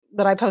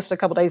that I posted a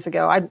couple days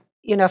ago.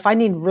 If I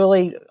need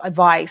really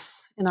advice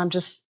and I'm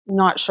just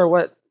not sure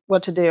what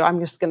to do, I'm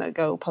just going to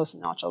go post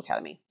in Nacho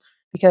Academy.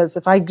 Because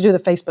if I do the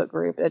Facebook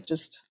group,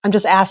 I'm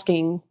just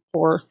asking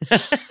for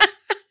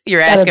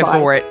You're asking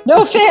for it.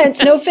 No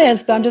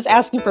offense, but I'm just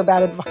asking for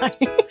bad advice.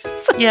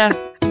 Yeah.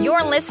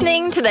 You're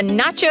listening to the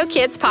Nacho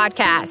Kids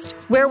podcast,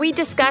 where we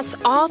discuss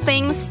all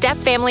things step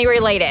family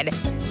related.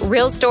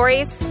 Real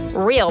stories,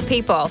 real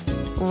people,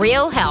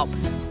 real help.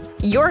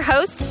 Your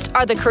hosts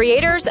are the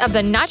creators of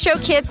the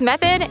Nacho Kids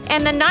Method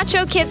and the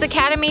Nacho Kids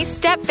Academy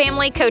Step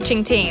Family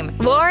Coaching Team,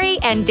 Lori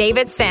and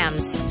David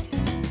Sims.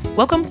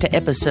 Welcome to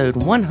episode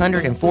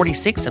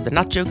 146 of the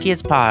Nacho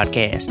Kids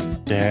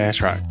podcast.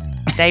 That's right.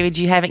 David,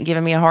 you haven't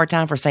given me a hard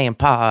time for saying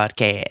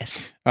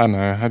podcast. I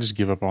know. I just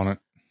give up on it.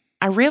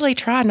 I really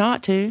try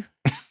not to.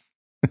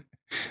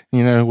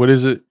 You know, what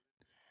is it?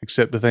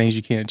 Except the things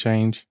you can't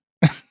change.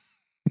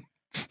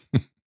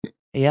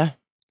 Yeah.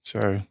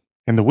 So,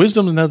 and the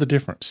wisdom to know the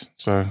difference.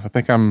 So I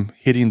think I'm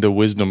hitting the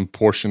wisdom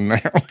portion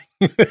now.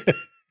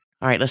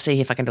 All right, let's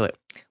see if I can do it.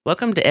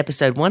 Welcome to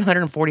episode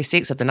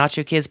 146 of the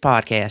Nacho Kids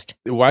podcast.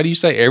 Why do you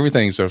say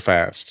everything so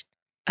fast?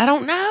 I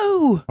don't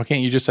know. Why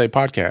can't you just say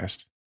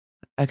podcast?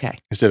 Okay.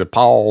 Instead of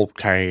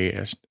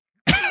podcast.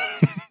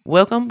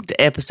 Welcome to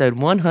episode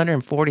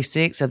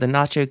 146 of the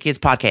Nacho Kids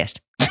podcast.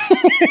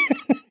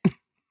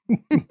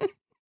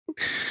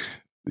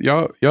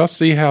 Y'all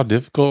see how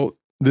difficult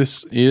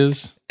this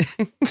is?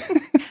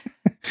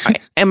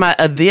 Am I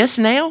a this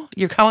now?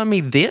 You're calling me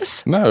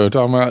this? No,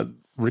 talking about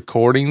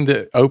recording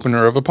the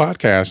opener of a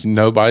podcast.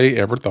 Nobody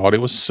ever thought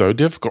it was so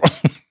difficult.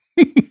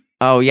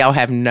 Oh, y'all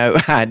have no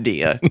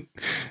idea.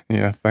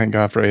 Yeah, thank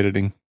God for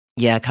editing.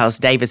 Yeah, because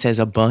David says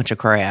a bunch of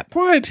crap.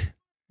 What?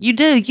 You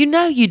do. You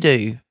know you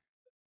do.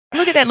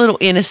 Look at that little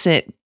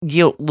innocent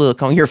guilt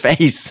look on your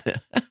face.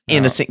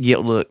 Innocent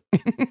guilt look.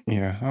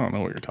 Yeah, I don't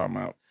know what you're talking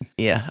about.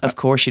 Yeah, of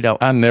course you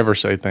don't. I never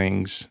say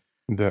things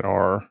that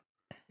are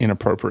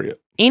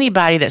inappropriate.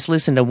 Anybody that's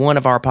listened to one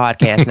of our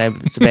podcasts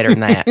knows it's better than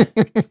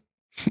that.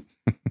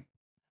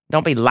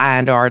 Don't be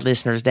lying to our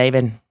listeners,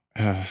 David.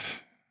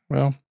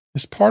 Well,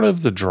 it's part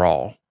of the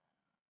draw.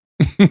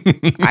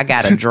 I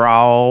got a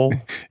draw.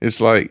 It's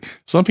like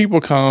some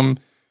people come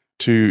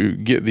to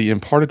get the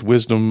imparted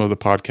wisdom of the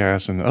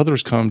podcast, and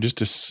others come just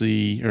to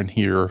see and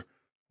hear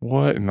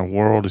what in the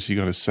world is he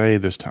going to say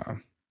this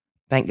time.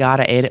 Thank God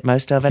I edit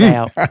most of it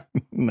out.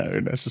 No,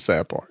 that's the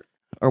sad part.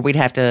 Or we'd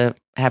have to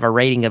have a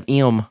rating of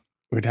M.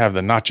 We'd have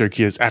the Nacho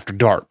Kids After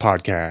Dark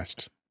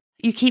podcast.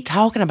 You keep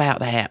talking about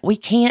that. We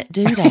can't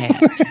do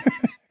that.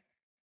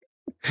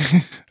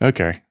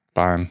 Okay,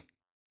 fine.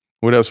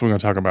 What else are we going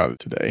to talk about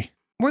today?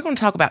 We're going to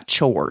talk about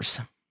chores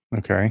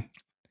Okay.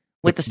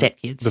 with the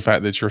Stepkids. The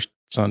fact that your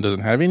son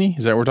doesn't have any?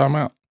 Is that what we're talking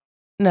about?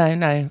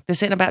 No.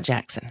 This isn't about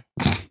Jackson.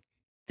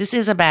 This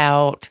is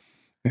about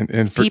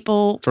And for,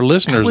 people. For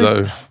listeners,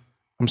 though,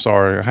 I'm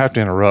sorry. I have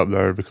to interrupt,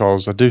 though,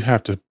 because I do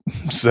have to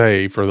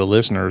say for the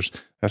listeners,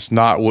 that's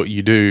not what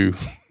you do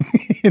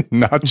in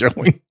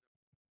nachoing.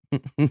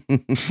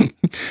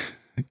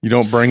 You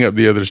don't bring up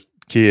the other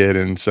kid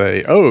and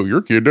say, oh,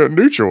 your kid doesn't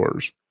do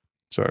chores.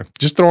 So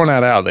just throwing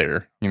that out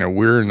there. You know,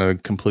 we're in a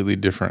completely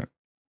different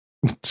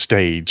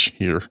stage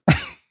here.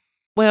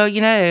 Well,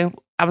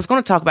 I was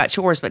going to talk about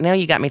chores, but now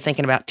you got me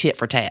thinking about tit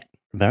for tat.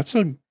 That's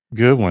a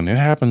good one. It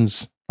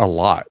happens a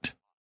lot.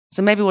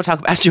 So maybe we'll talk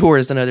about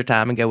chores another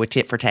time and go with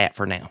tit for tat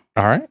for now.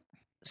 All right.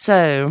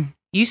 So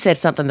you said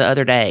something the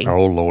other day.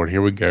 Oh, Lord.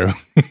 Here we go.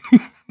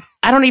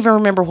 I don't even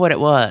remember what it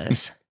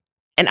was.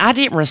 And I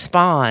didn't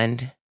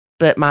respond,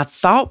 but my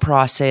thought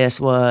process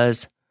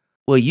was,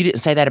 well, you didn't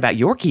say that about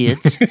your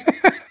kids.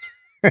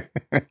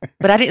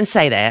 But I didn't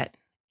say that.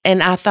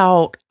 And I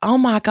thought, oh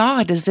my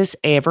God, does this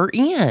ever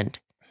end?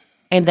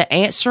 And the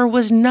answer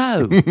was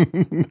no.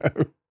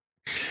 No.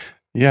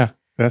 Yeah,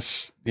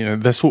 that's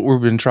what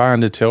we've been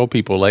trying to tell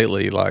people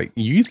lately. Like,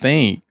 you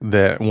think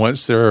that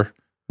once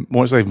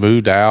they've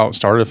moved out,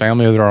 started a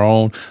family of their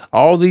own,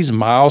 all these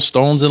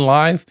milestones in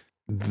life,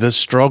 the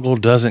struggle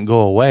doesn't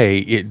go away.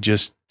 It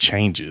just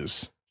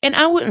changes. And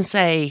I wouldn't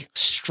say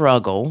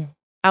struggle.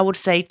 I would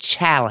say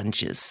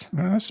challenges.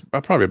 That's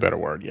probably a better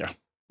word, yeah.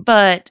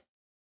 But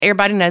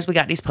everybody knows we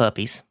got these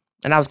puppies.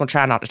 And I was going to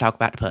try not to talk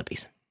about the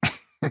puppies.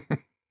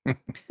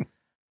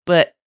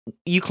 But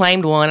you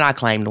claimed one, I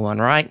claimed one,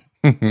 right?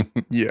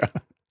 Yeah.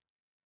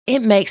 It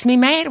makes me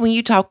mad when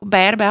you talk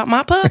bad about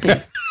my puppy.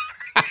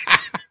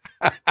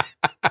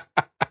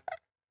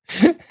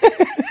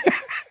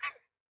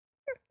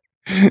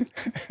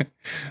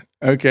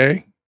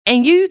 Okay.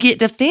 And you get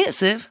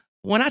defensive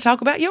when I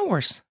talk about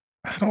yours.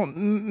 I don't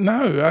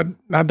know.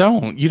 I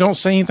don't. You don't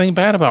say anything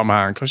bad about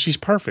mine because she's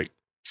perfect.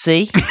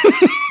 See?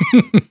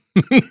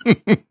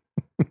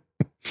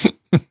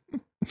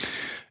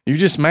 You're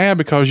just mad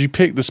because you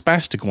picked the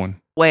spastic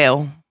one.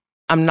 Well,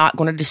 I'm not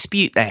going to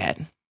dispute that.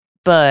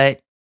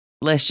 But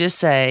let's just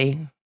say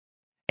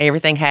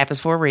everything happens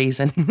for a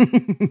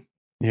reason.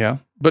 Yeah.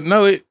 But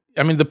no,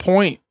 the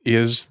point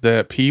is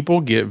that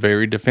people get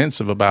very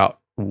defensive about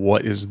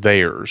what is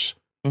theirs.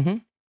 Mm-hmm.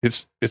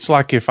 It's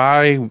like if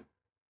I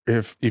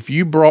if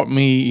you brought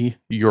me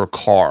your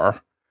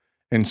car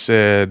and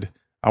said,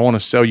 I want to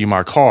sell you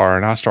my car,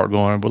 and I start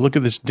going, well, look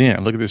at this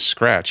dent, look at this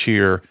scratch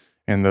here,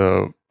 and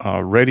the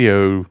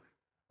radio,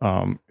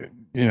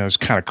 is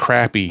kind of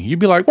crappy. You'd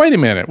be like, wait a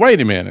minute.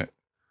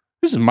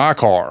 This is my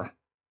car.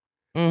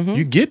 Mm-hmm.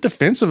 You get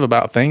defensive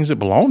about things that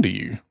belong to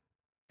you.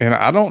 And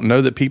I don't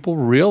know that people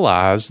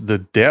realize the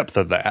depth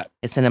of that.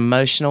 It's an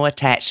emotional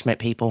attachment,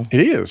 people. It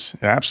is.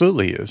 It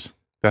absolutely is.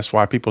 That's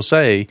why people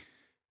say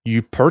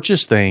you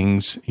purchase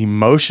things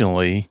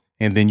emotionally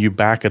and then you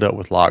back it up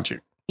with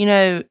logic.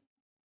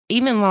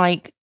 Even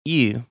like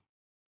you,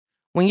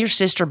 when your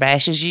sister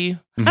bashes you,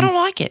 Mm-hmm. I don't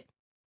like it.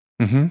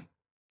 Mm-hmm.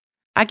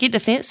 I get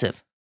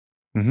defensive.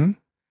 Mm-hmm.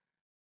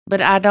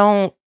 But I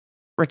don't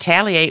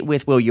retaliate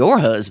with, well, your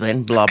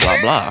husband, blah,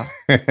 blah, blah.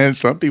 And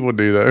some people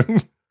do, though.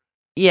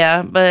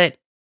 Yeah, but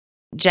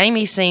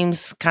Jamie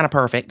seems kind of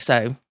perfect,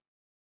 so.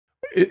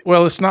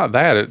 It's not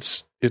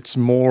that. It's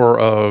more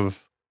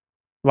of,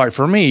 like,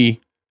 for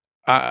me,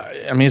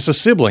 I mean, it's a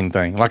sibling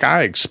thing. Like,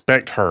 I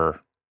expect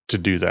her to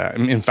do that.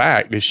 In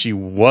fact, if she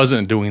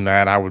wasn't doing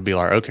that, I would be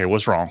like, okay,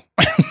 what's wrong?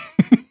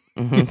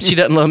 Mm-hmm. She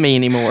doesn't love me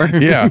anymore.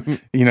 Yeah.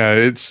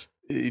 It's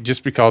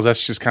just because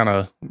that's just kind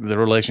of the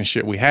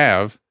relationship we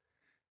have.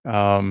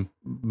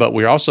 But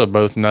we also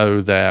both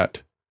know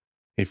that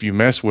if you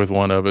mess with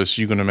one of us,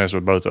 you're going to mess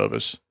with both of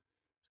us,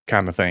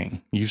 kind of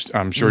thing.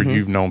 I'm sure Mm-hmm.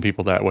 you've known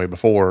people that way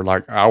before.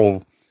 Like, I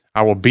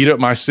will beat up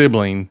my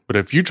sibling, but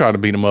if you try to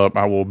beat him up,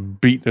 I will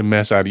beat the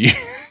mess out of you.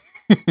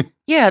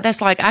 Yeah,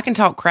 that's like, I can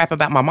talk crap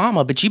about my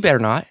mama, but you better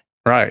not.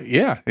 Right.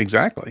 Yeah,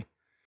 exactly.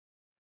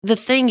 The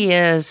thing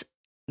is,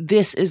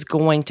 this is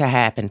going to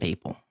happen,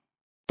 people.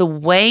 The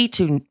way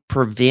to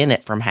prevent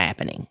it from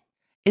happening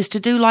is to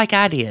do like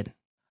I did.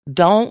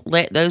 Don't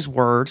let those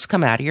words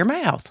come out of your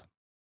mouth.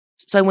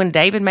 So when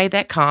David made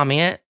that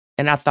comment,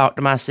 and I thought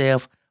to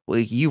myself, well,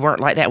 you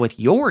weren't like that with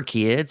your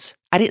kids,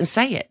 I didn't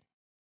say it.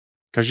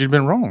 Because you'd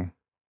been wrong.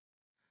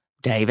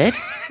 David,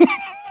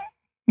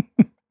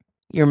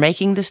 you're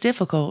making this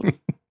difficult.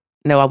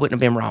 No, I wouldn't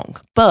have been wrong.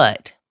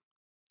 But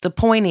the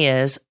point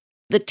is,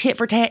 the tit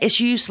for tat is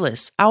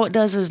useless. All it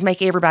does is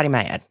make everybody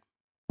mad.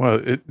 Well,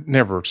 it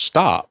never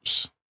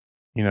stops.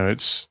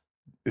 It's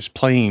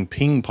playing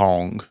ping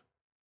pong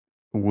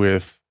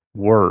with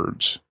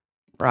words.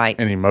 Right.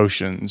 And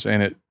emotions.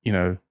 And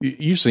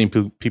you've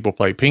seen people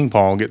play ping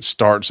pong. It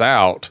starts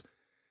out,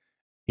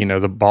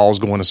 the ball's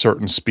going a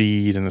certain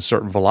speed and a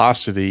certain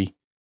velocity,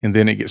 and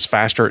then it gets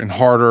faster and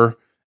harder.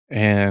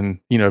 And,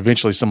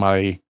 eventually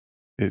somebody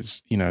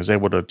is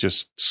able to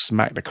just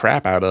smack the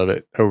crap out of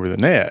it over the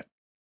net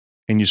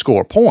and you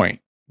score a point.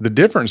 The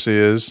difference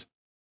is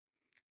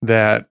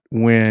that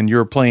when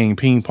you're playing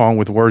ping pong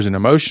with words and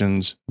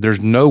emotions, there's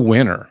no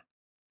winner.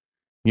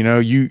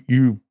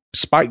 You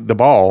spike the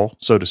ball,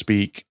 so to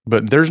speak,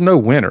 but there's no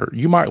winner.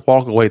 You might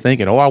walk away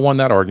thinking, oh, I won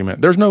that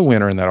argument. There's no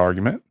winner in that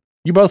argument.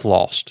 You both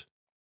lost.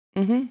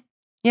 Mm-hmm.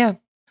 Yeah.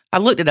 I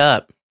looked it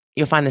up.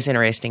 You'll find this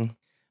interesting.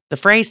 The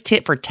phrase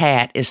tit for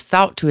tat is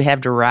thought to have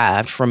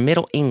derived from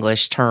Middle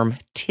English term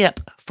tip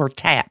for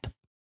tap.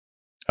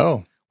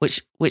 Oh.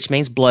 Which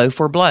means blow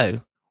for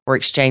blow, or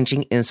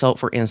exchanging insult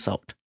for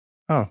insult.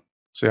 Oh.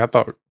 See, I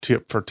thought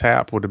tip for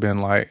tap would have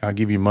been like, I'll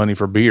give you money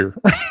for beer.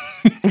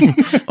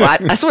 Well,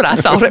 that's what I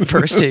thought at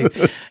first, too.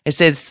 It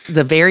says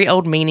the very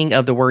old meaning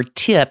of the word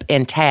tip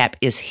and tap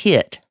is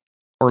hit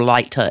or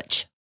light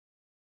touch.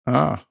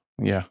 Ah,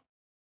 yeah.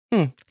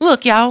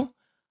 Look, y'all,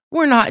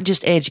 we're not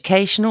just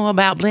educational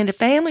about blended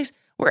families.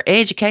 We're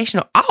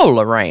educational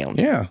all around.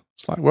 Yeah.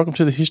 It's like, welcome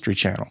to the History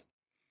Channel.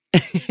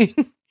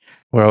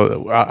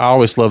 Well, I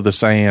always love the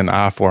saying,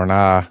 eye for an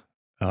eye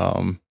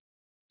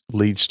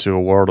leads to a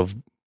world of,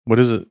 what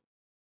is it?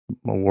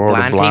 A world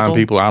of blind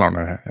people. I don't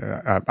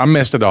know. I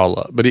messed it all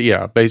up. But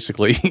yeah,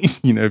 basically,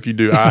 if you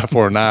do eye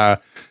for an eye,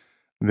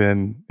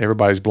 then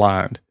everybody's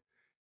blind.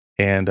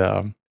 And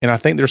I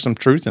think there's some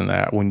truth in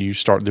that when you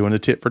start doing the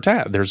tit for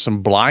tat. There's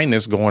some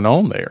blindness going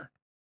on there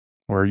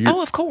where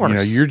of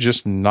course. You're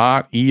just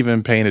not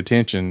even paying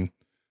attention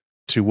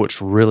to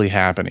what's really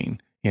happening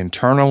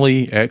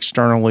internally,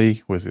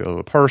 externally with the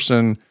other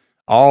person,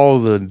 all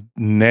the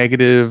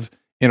negative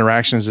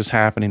interactions that's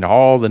happening,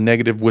 all the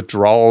negative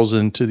withdrawals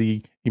into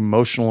the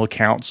emotional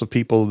accounts of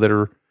people that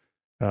are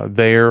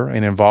there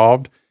and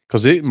involved,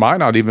 because it might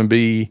not even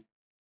be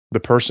the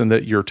person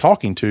that you're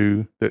talking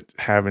to that's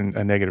having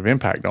a negative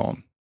impact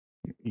on.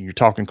 You're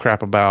talking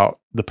crap about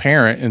the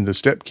parent and the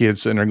stepkids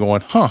sitting there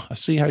going, I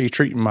see how you're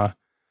treating my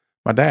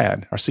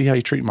dad. I see how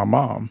you treat my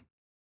mom.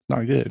 It's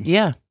not good.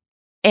 Yeah.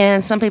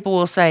 And some people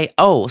will say,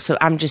 oh, so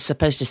I'm just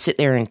supposed to sit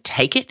there and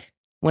take it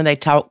when they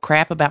talk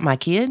crap about my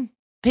kid?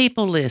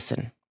 People,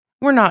 listen,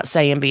 we're not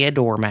saying be a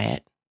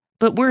doormat,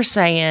 but we're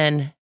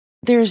saying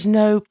there's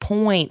no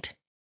point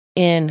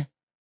in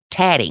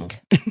tatting.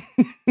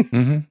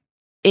 Mm-hmm.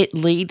 It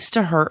leads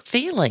to hurt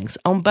feelings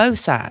on both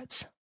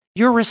sides.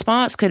 Your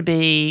response could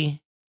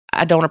be,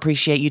 I don't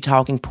appreciate you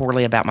talking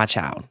poorly about my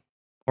child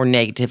or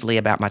negatively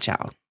about my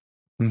child.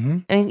 Mm-hmm.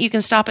 And you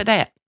can stop at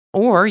that.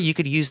 Or you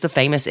could use the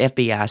famous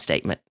FBI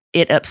statement.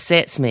 It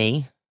upsets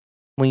me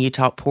when you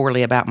talk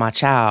poorly about my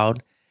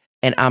child,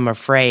 and I'm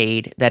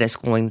afraid that it's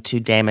going to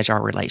damage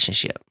our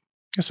relationship.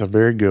 That's a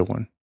very good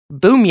one.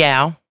 Boom,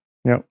 yow.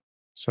 Yep.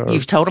 So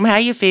You've told them how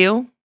you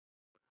feel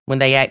when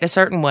they act a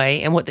certain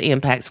way and what the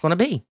impact's going to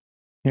be.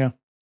 Yeah.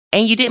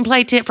 And you didn't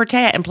play tit for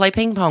tat and play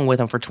ping pong with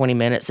them for 20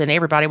 minutes and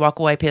everybody walk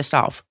away pissed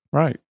off.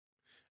 Right.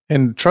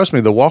 And trust me,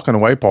 the walking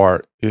away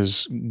part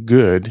is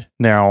good.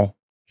 Now,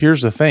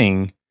 here's the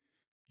thing.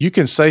 You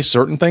can say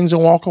certain things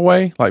and walk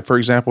away. Like, for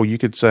example, you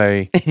could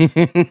say,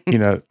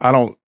 I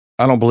don't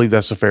believe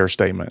that's a fair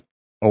statement,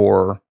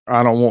 or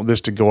I don't want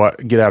this to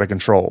get out of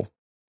control.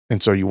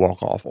 And so you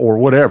walk off or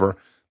whatever,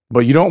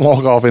 but you don't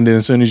walk off. And then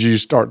as soon as you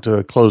start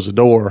to close the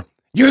door,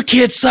 your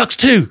kid sucks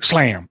too.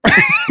 Slam.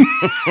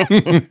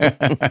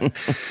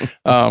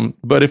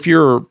 But if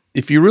you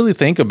really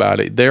think about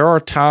it, there are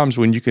times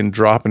when you can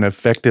drop an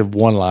effective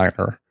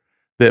one-liner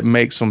that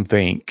makes them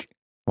think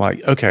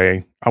like,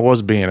 okay, I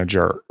was being a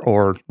jerk,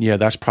 or yeah,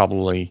 that's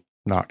probably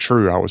not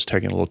true. I was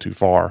taking it a little too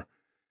far.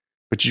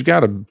 But you've got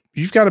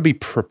to be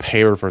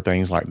prepared for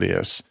things like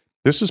this.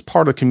 This is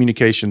part of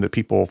communication that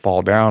people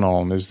fall down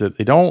on, is that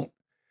they don't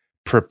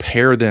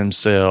prepare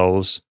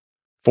themselves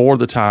for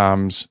the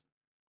times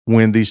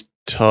when these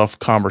tough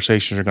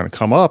conversations are going to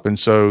come up. And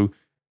so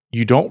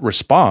you don't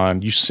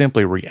respond, you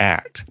simply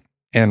react.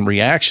 And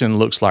reaction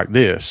looks like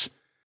this.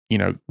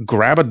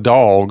 Grab a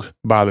dog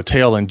by the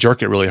tail and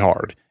jerk it really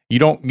hard. You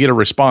don't get a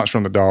response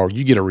from the dog,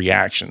 you get a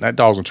reaction. That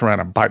dog's going to turn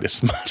around and bite the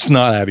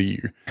snot out of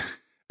you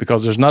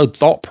because there's no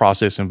thought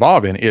process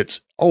involved in it.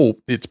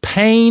 It's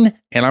pain,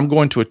 and I'm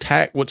going to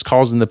attack what's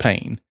causing the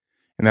pain.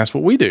 And that's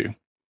what we do.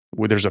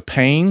 Where there's a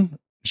pain,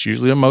 it's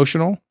usually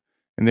emotional,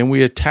 and then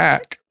we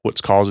attack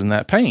what's causing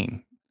that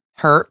pain.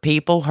 Hurt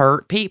people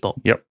hurt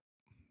people. Yep,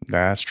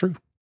 that's true.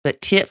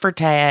 But tit for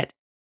tat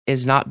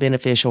is not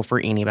beneficial for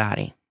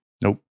anybody.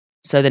 Nope.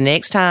 So the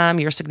next time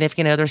your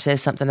significant other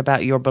says something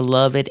about your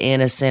beloved,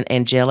 innocent,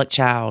 angelic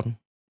child,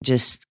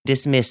 just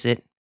dismiss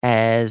it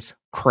as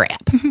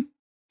crap.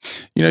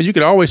 You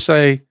could always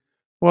say,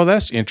 well,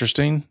 that's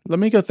interesting. Let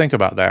me go think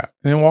about that,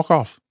 and then walk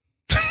off.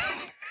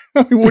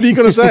 I mean, what are you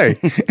going to say?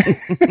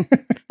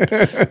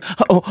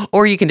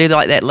 Or you can do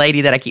like that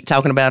lady that I keep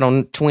talking about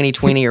on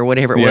 2020 or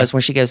whatever it was,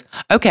 when she goes,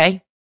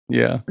 okay,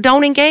 yeah,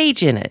 don't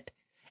engage in it.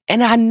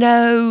 And I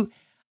know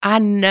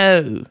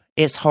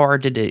it's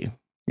hard to do.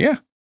 Yeah.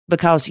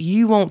 Because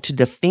you want to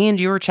defend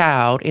your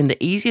child, and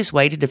the easiest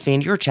way to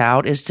defend your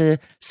child is to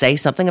say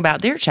something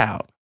about their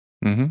child.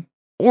 Mm-hmm.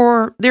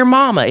 Or their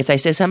mama, if they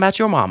say something about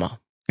your mama.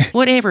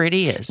 Whatever it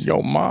is.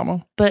 Your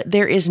mama. But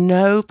there is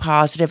no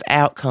positive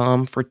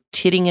outcome for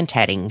titting and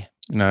tatting.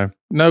 No,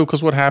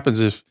 because what happens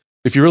if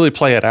you really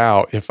play it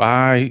out, if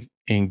I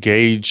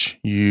engage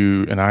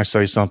you and I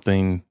say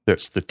something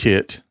that's the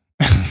tit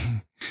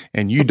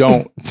and you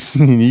don't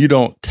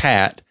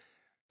tat,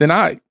 then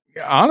I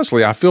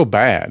feel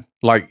bad.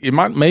 Like, it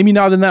might, maybe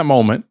not in that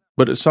moment,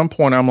 but at some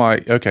point I'm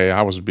like, okay,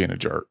 I was being a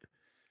jerk.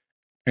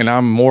 And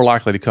I'm more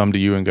likely to come to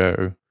you and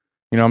go,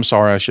 I'm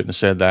sorry, I shouldn't have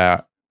said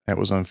that. That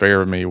was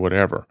unfair of me,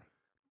 whatever.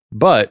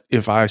 But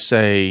if I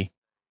say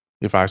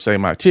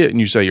my tit and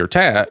you say your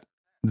tat,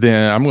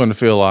 then I'm going to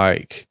feel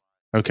like,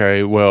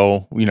 okay,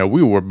 well,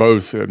 we were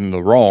both in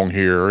the wrong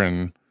here,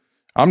 and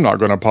I'm not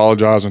going to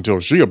apologize until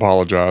she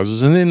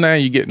apologizes. And then now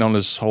you're getting on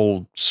this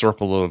whole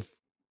circle of,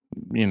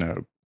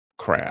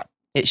 crap.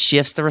 It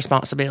shifts the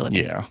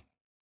responsibility. Yeah.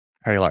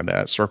 How do you like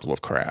that? Circle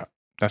of crap.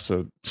 That's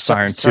a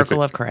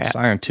circle of crap.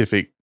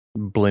 Scientific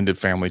blended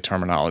family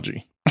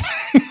terminology.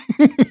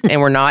 And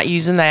we're not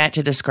using that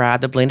to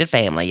describe the blended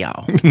family,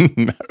 y'all.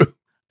 No.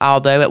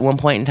 Although at one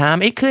point in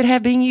time, it could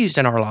have been used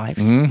in our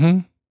lives. Mm-hmm.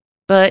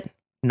 But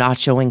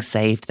nachoing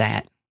saved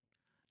that.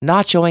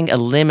 Nachoing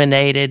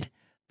eliminated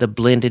the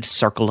blended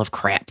circle of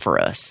crap for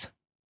us.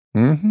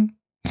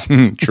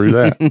 Mm-hmm. True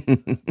that.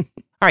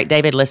 All right,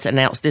 David, let's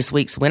announce this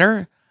week's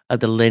winner of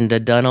the Linda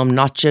Dunham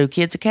Nacho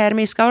Kids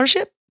Academy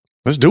Scholarship.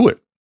 Let's do it.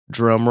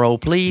 Drum roll,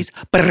 please.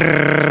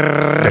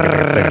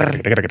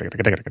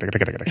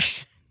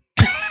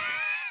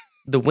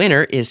 The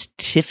winner is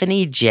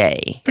Tiffany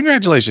J.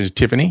 Congratulations,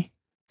 Tiffany.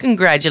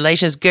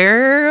 Congratulations,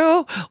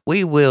 girl.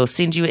 We will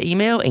send you an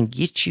email and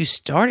get you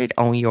started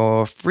on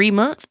your free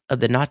month of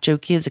the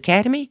Nacho Kids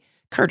Academy,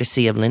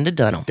 courtesy of Linda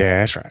Dunham.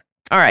 That's right.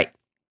 All right,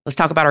 let's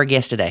talk about our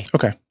guest today.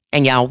 Okay.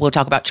 And y'all, we'll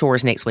talk about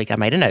chores next week. I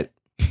made a note.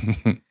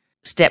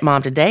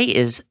 Stepmom today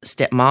is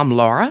stepmom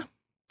Laura.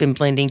 Been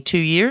blending 2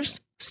 years.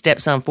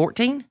 Stepson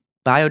 14.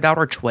 Bio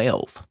daughter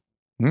 12.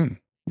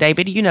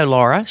 David, you know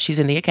Laura. She's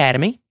in the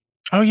academy.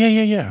 Oh,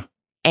 yeah.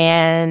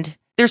 And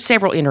there's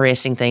several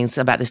interesting things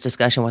about this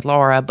discussion with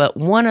Laura, but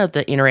one of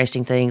the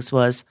interesting things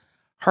was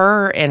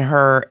her and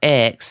her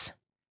ex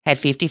had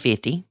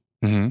 50-50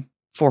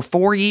 for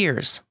 4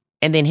 years.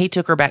 And then he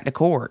took her back to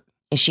court,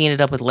 and she ended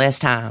up with less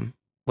time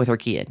with her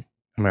kid.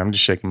 I mean, I'm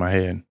just shaking my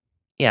head.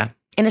 Yeah.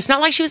 And it's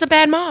not like she was a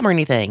bad mom or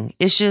anything.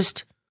 It's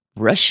just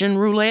Russian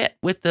roulette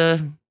with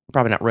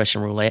probably not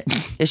Russian roulette.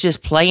 It's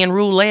just playing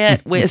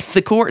roulette with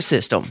the court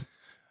system.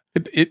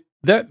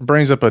 that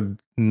brings up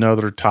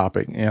another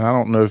topic, and I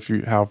don't know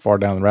how far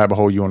down the rabbit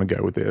hole you want to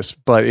go with this,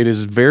 but it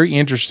is very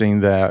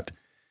interesting that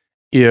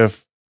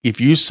if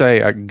you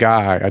say a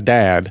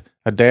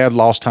dad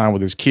lost time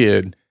with his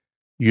kid,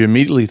 you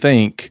immediately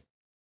think,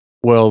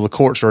 well, the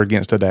courts are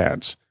against the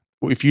dads.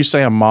 If you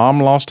say a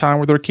mom lost time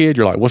with her kid,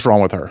 you're like, what's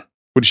wrong with her?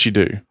 What did she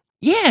do?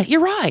 Yeah,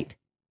 you're right.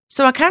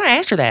 So I kind of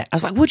asked her that. I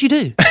was like, what'd you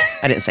do?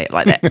 I didn't say it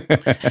like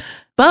that.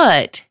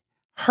 But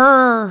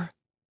her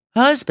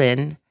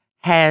husband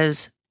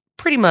has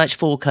pretty much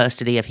full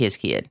custody of his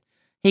kid.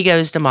 He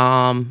goes to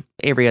mom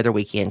every other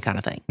weekend kind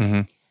of thing.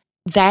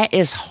 Mm-hmm. That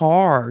is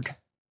hard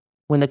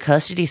when the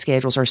custody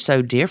schedules are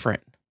so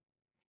different.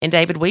 And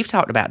David, we've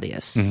talked about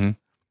this. Mm-hmm.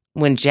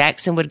 When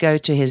Jackson would go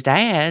to his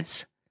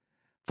dad's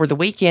for the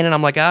weekend, and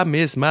I'm like, I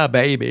miss my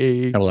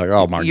baby. I'm like,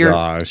 oh my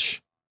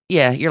gosh.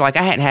 Yeah, you're like,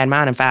 I hadn't had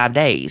mine in 5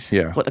 days.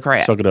 Yeah. What the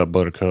crap? Suck it up,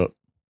 buttercup.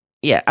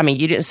 Yeah, I mean,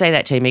 you didn't say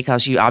that to me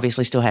because you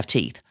obviously still have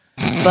teeth.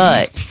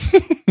 But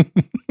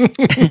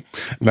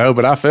no,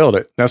 but I felt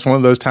it. That's one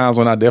of those times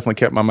when I definitely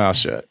kept my mouth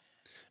shut.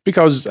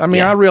 Because, I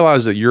mean, I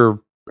realized that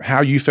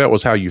how you felt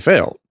was how you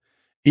felt.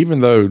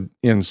 Even though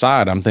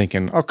inside I'm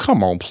thinking, oh,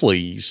 come on,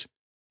 please.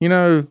 You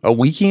know, a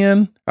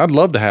weekend? I'd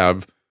love to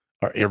have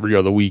every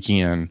other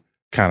weekend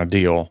kind of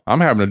deal. I'm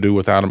having to do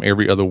without them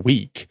every other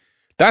week.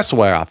 That's the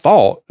way I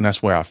thought, and that's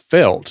the way I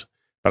felt.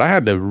 But I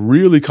had to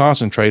really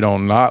concentrate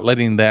on not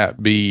letting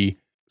that be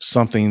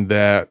something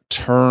that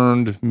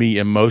turned me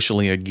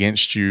emotionally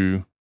against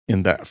you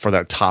for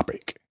that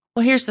topic.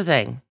 Well, here's the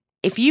thing.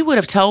 If you would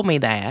have told me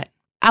that,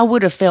 I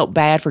would have felt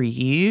bad for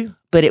you,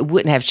 but it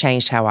wouldn't have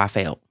changed how I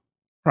felt.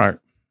 Right.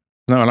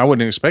 No, and I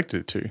wouldn't expect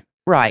it to.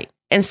 Right.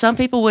 And some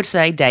people would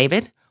say,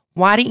 David,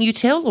 why didn't you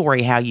tell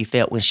Lori how you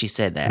felt when she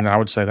said that? And I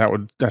would say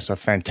that's a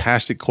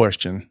fantastic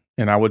question.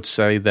 And I would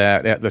say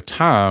that at the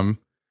time,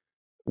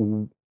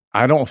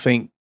 I don't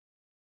think,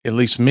 at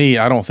least me,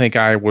 I don't think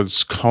I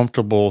was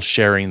comfortable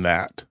sharing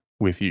that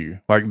with you.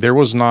 Like there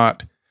was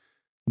not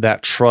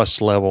that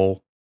trust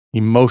level,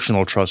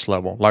 emotional trust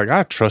level. Like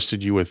I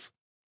trusted you with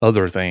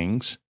other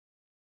things.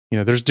 You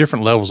know, there's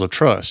different levels of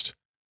trust.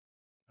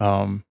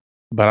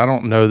 But I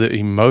don't know that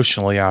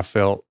emotionally I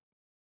felt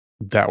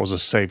that was a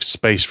safe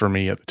space for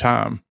me at the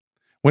time.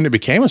 When it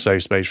became a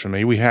safe space for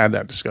me, we had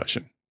that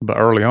discussion. But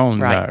early on,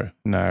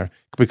 no,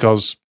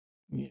 because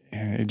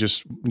it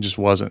just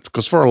wasn't.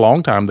 Because for a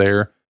long time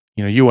there,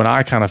 you know, you and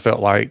I kind of felt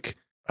like,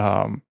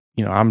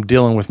 you know, I'm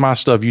dealing with my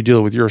stuff, you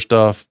deal with your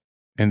stuff,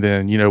 and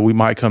then, you know, we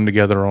might come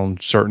together on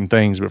certain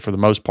things, but for the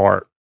most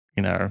part,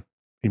 you know,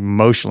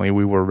 emotionally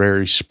we were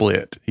very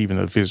split, even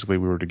though physically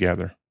we were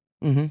together.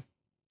 Mm-hmm.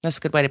 That's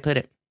a good way to put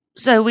it.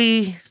 So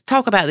we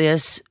talk about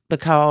this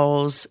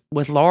because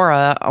with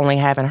Laura only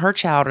having her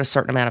child a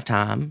certain amount of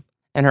time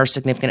and her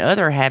significant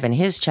other having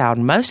his child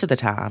most of the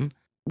time,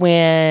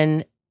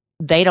 when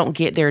they don't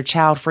get their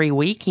child-free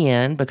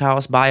weekend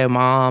because bio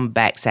mom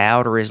backs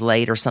out or is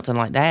late or something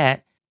like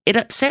that, it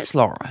upsets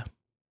Laura.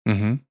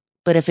 Mm-hmm.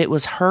 But if it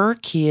was her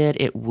kid,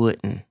 it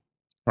wouldn't.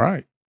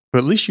 Right. But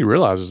at least she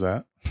realizes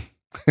that.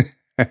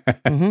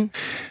 Mm-hmm.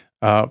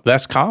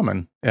 That's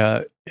common.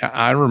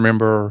 I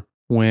remember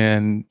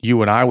when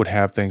you and I would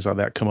have things like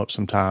that come up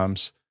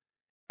sometimes.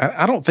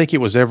 I don't think it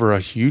was ever a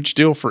huge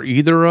deal for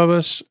either of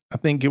us. I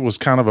think it was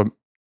kind of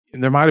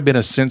there might have been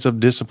a sense of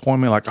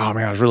disappointment, like, oh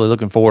man, I was really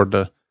looking forward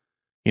to,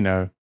 you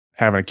know,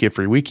 having a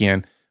kid-free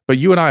weekend. But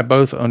you and I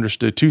both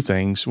understood two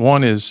things.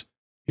 One is,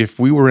 if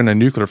we were in a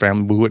nuclear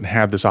family, we wouldn't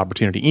have this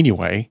opportunity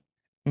anyway.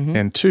 Mm-hmm.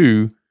 And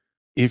two,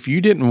 if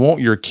you didn't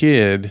want your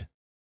kid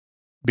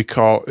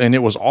and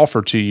it was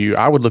offered to you,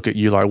 I would look at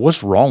you like,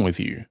 what's wrong with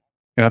you?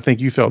 And I think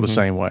you felt the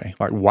same way.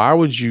 Like, why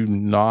would you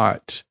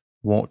not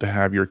want to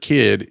have your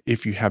kid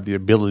if you have the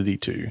ability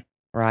to?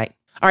 Right.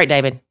 All right,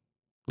 David,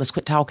 let's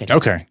quit talking.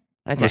 Okay.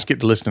 Let's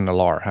get to listening to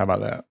Laura. How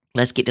about that?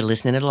 Let's get to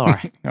listening to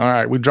Laura. All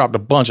right. We dropped a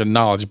bunch of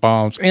knowledge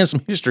bombs and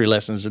some history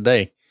lessons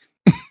today.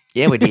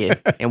 Yeah, we did.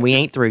 And we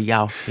ain't through,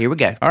 y'all. Here we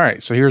go. All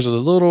right. So here's a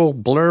little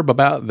blurb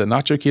about the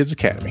Nacho Kids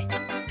Academy.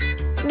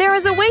 There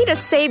is a way to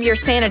save your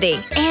sanity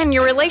and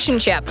your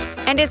relationship,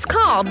 and it's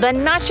called the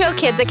Nacho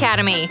Kids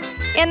Academy.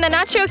 In the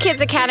Nacho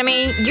Kids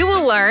Academy, you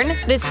will learn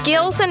the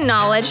skills and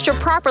knowledge to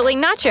properly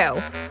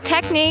nacho,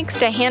 techniques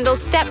to handle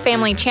step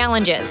family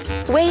challenges,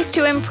 ways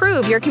to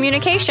improve your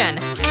communication,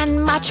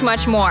 and much,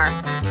 much more.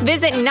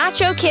 Visit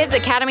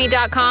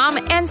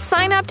NachoKidsAcademy.com and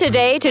sign up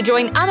today to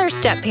join other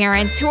step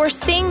parents who are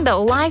seeing the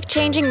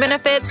life-changing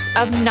benefits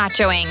of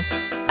nachoing.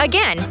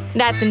 Again,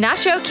 that's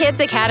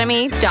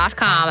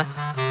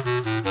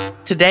NachoKidsAcademy.com.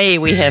 Today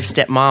we have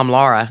stepmom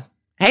Laura.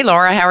 Hey,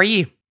 Laura, how are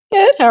you?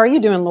 Good. How are you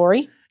doing,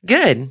 Lori?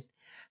 Good.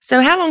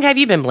 So how long have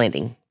you been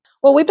blending?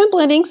 Well, we've been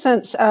blending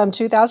since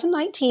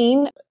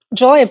 2019,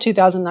 July of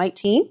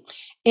 2019,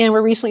 and we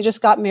recently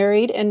just got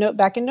married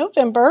back in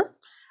November.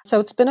 So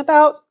it's been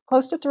about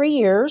close to 3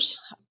 years.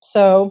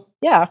 So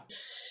yeah,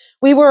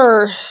 we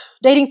were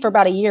dating for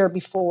about a year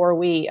before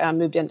we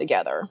moved in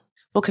together.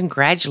 Well,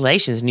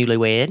 congratulations,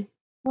 newlywed.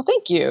 Well,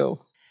 thank you.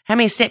 How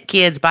many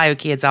stepkids, bio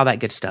kids, all that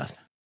good stuff?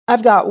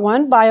 I've got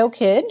one bio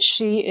kid.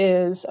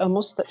 She'll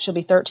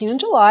be 13 in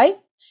July.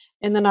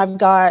 And then I've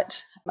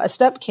got a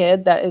step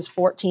kid that is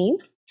 14.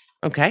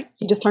 Okay.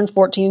 He just turned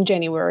 14 in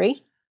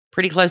January.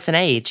 Pretty close in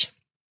age.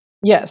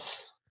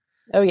 Yes.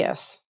 Oh,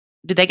 yes.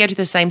 Do they go to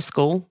the same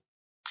school?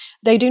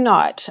 They do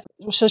not.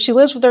 So she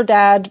lives with her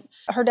dad.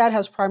 Her dad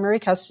has primary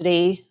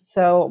custody.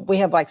 So we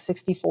have like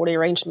 60-40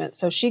 arrangement.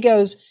 So she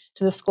goes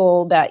to the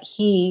school that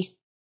he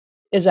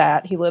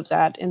lives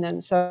at. And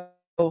then so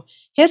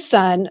his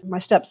son, my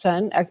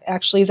stepson,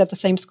 actually is at the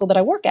same school that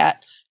I work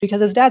at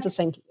because his dad's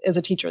is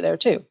a teacher there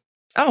too.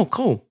 Oh,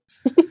 cool.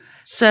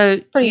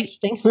 So Pretty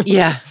interesting.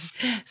 Yeah.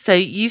 So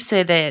you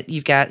said that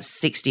you've got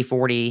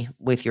 60-40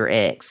 with your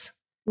ex,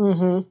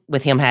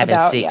 with him having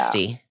 60.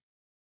 Yeah.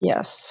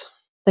 Yes.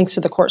 Thanks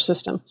to the court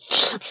system.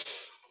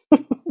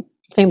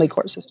 Family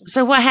court system.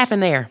 So what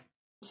happened there?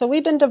 So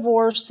we've been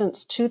divorced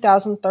since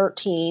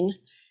 2013.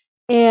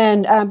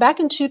 And back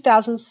in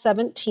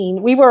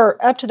 2017, we were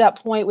up to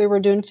that point, we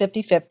were doing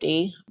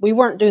 50-50. We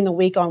weren't doing the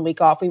week on,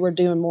 week off. We were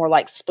doing more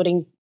like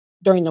splitting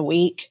during the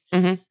week.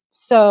 Mm-hmm.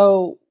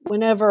 So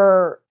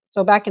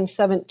back in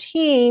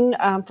 17,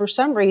 for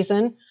some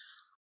reason,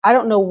 I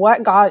don't know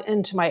what got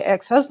into my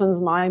ex-husband's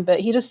mind,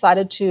 but he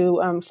decided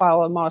to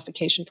file a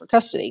modification for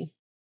custody.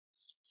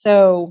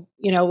 So,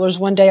 there was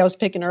one day I was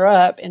picking her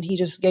up and he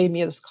just gave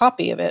me this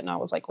copy of it. And I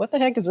was like, what the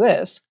heck is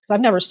this? Because I've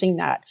never seen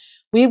that.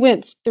 We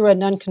went through a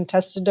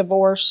non-contested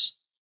divorce.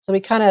 So we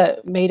kind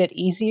of wanted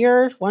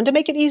to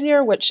make it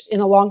easier, which in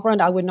the long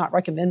run, I would not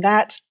recommend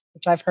that,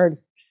 which I've heard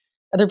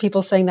other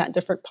people saying that in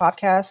different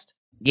podcasts.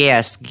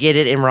 Yes. Get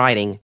it in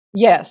writing.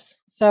 Yes.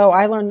 So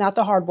I learned that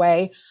the hard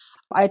way.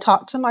 I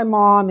talked to my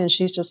mom and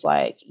she's just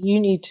like,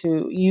 you need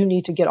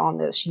to get on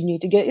this. You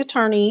need to get an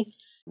attorney.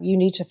 You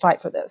need to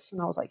fight for this.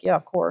 And I was like, yeah,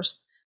 of course.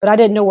 But I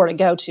didn't know where to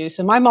go to.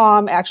 So my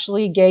mom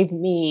actually gave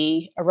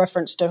me a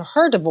reference to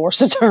her divorce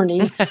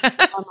attorney. My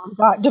mom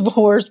got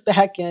divorced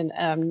back in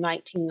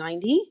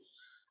 1990.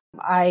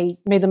 I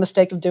made the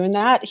mistake of doing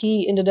that.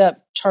 He ended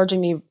up charging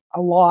me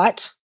a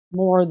lot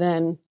more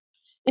than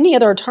any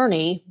other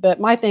attorney. But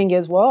my thing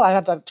is, well, I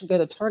have a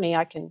good attorney.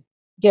 I can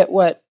get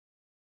what,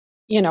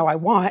 I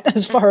want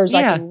as far as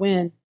I can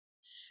win.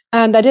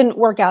 And that didn't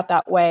work out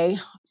that way.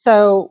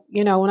 So,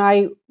 when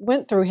I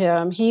went through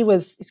him,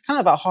 he's kind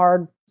of a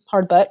hard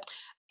butt.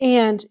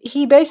 And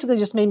he basically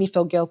just made me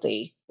feel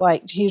guilty.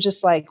 Like, he was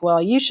just like, well,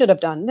 you should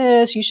have done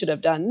this. You should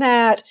have done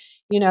that.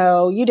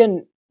 You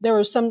didn't, there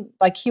was some,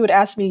 like, he would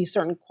ask me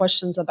certain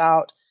questions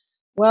about,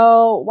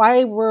 well,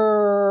 why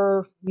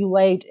were you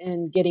late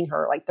in getting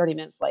her, like 30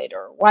 minutes late?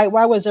 Or why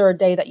was there a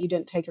day that you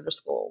didn't take her to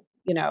school?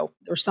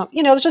 Or some,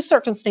 there's just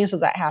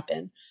circumstances that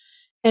happen.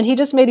 And he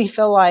just made me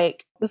feel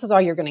like this is all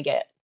you're going to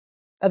get.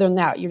 Other than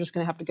that, you're just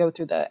going to have to go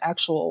through the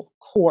actual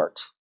court.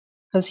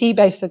 Because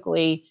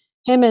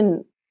him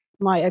and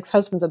my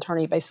ex-husband's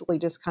attorney basically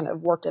just kind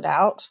of worked it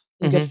out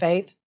in good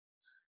faith.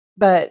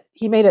 But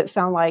he made it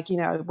sound like,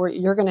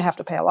 you're going to have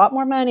to pay a lot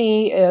more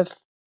money if,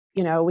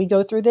 we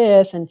go through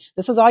this. And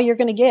this is all you're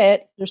going to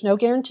get. There's no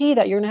guarantee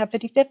that you're going to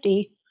have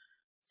 50-50.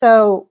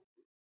 So,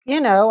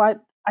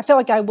 I felt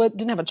like I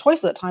didn't have a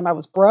choice at the time. I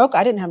was broke.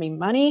 I didn't have any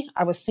money.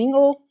 I was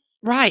single.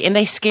 Right. And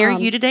they scare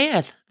you to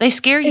death. They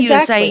scare you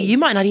and say, you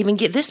might not even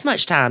get this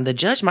much time. The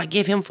judge might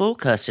give him full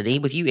custody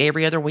with you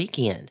every other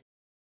weekend.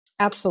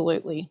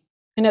 Absolutely.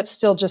 And it's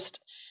still just,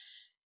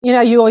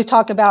 you always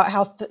talk about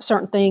how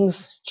certain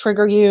things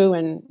trigger you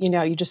and,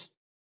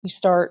 you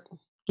start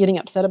getting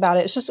upset about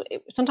it. It's just,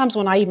 sometimes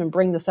when I even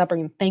bring this up or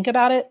even think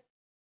about it,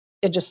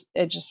 it just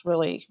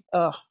really,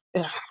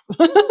 it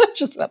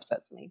just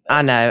upsets me. But.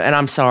 I know. And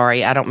I'm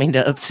sorry. I don't mean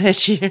to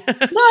upset you.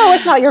 No,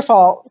 it's not your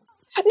fault.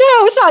 No,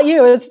 it's not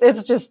you.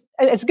 It's just,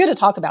 it's good to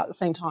talk about at the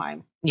same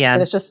time. Yeah.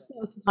 But it's just,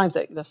 sometimes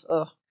it just,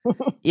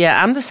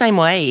 Yeah, I'm the same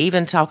way,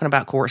 even talking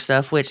about court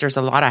stuff, which there's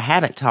a lot I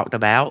haven't talked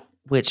about,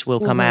 which will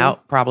come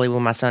out probably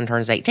when my son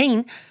turns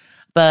 18.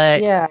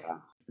 But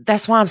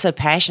that's why I'm so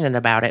passionate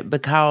about it,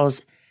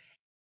 because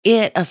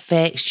it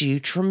affects you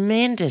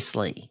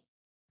tremendously.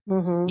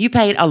 You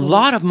paid a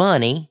lot of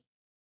money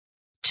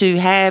to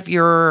have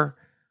your,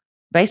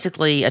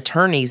 basically,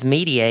 attorneys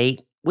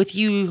mediate with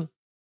you,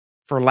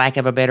 for lack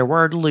of a better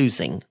word,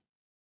 losing.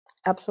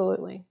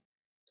 Absolutely.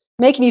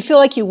 Making you feel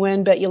like you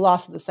win, but you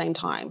lost at the same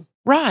time.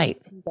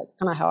 Right. That's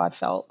kind of how I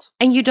felt.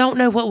 And you don't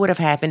know what would have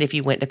happened if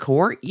you went to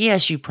court.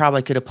 Yes, you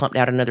probably could have pumped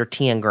out another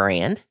 10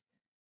 grand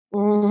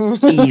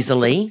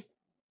easily.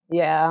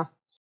 Yeah.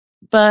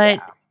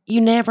 But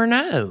you never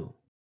know.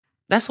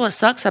 That's what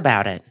sucks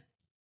about it.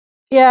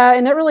 Yeah,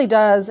 and it really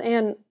does.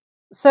 And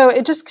so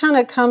it just kind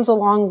of comes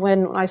along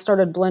when I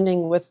started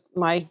blending with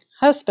my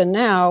husband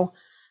now.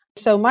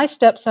 So my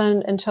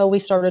stepson, until we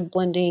started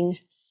blending,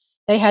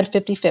 they had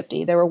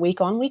 50-50. They were week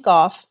on, week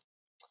off.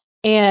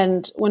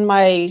 And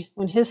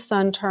when his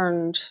son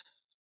turned,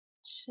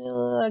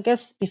 I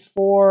guess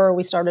before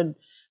we started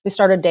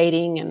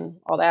dating and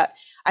all that,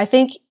 I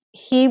think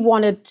he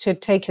wanted to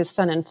take his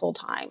son in full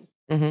time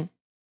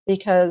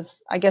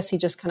because I guess he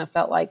just kind of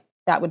felt like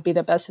that would be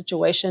the best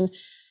situation.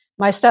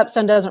 My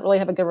stepson doesn't really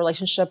have a good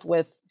relationship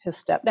with his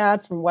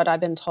stepdad, from what I've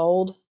been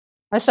told.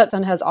 My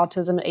stepson has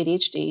autism and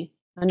ADHD.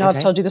 I know Okay.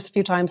 I've told you this a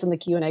few times in the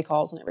Q&A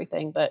calls and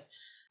everything, but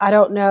I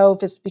don't know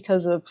if it's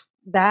because of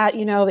that,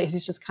 that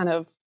he's just kind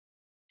of,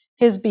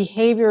 his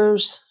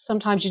behaviors,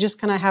 sometimes you just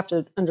kind of have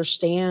to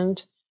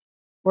understand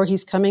where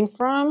he's coming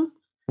from.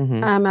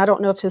 Mm-hmm. I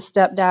don't know if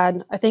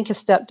I think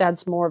his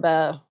stepdad's more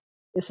of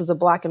this is a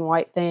black and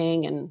white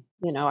thing. And,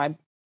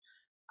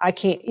 I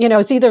can't,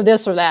 it's either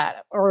this or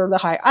that or the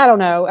high. I don't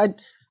know.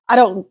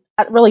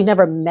 I really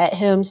never met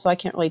him, so I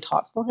can't really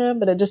talk for him,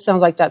 but it just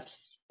sounds like that's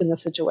in the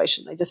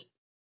situation. They just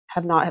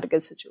have not had a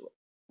good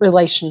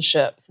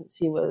relationship since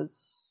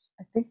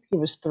I think he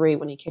was 3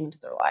 when he came into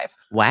their life.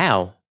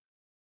 Wow.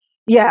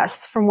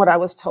 Yes, from what I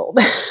was told.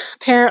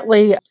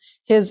 Apparently,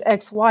 his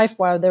ex-wife,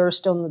 while they were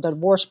still in the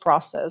divorce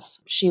process,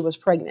 she was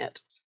pregnant.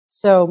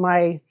 So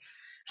my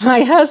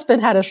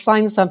husband had to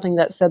sign something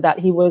that said that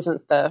he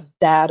wasn't the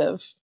dad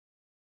of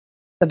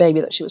the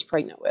baby that she was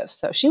pregnant with.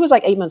 So she was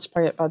like 8 months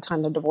pregnant by the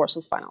time the divorce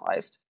was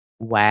finalized.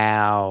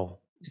 Wow.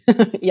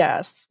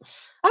 Yes.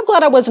 I'm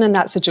glad I wasn't in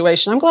that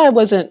situation. I'm glad I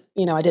wasn't,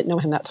 I didn't know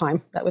him that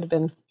time. That would have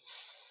been.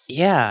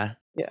 Yeah.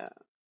 Yeah.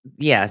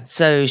 Yeah.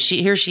 So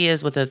here she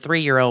is with a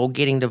 3-year-old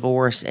getting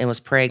divorced and was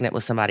pregnant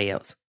with somebody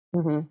else.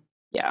 Mm-hmm.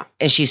 Yeah.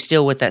 And she's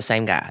still with that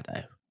same guy,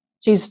 though.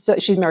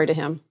 She's married to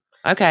him.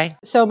 Okay.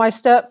 So my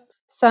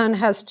stepson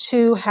has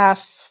 2 half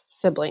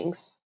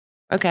siblings.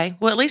 Okay.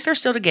 Well, at least they're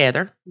still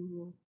together.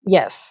 Mm-hmm.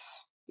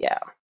 Yes. Yeah.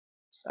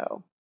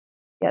 So,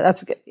 yeah,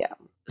 that's good. Yeah.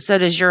 So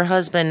does your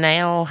husband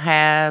now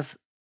have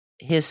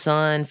his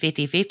son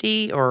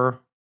 50-50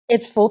 or?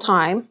 It's full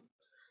time.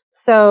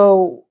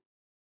 So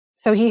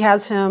he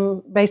has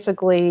him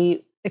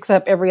basically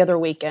except every other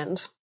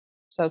weekend.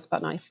 So it's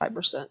about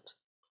 95%.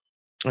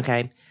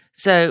 Okay.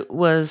 So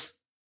was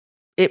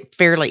it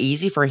fairly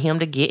easy for him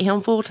to get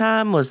him full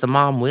time? Was the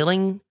mom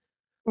willing?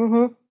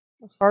 Mm-hmm.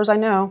 As far as I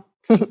know.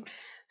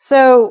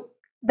 So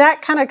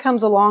that kind of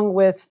comes along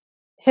with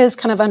his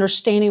kind of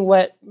understanding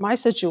what my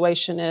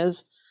situation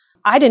is.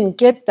 I didn't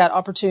get that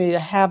opportunity to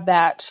have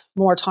that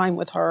more time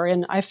with her.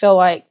 And I feel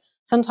like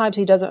sometimes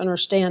he doesn't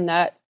understand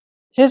that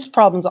his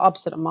problem's the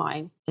opposite of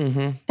mine.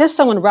 Mm-hmm. His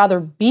son would rather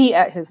be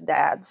at his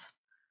dad's,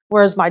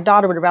 whereas my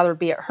daughter would rather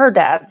be at her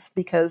dad's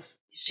because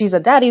she's a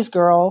daddy's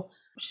girl.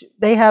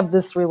 They have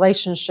this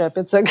relationship.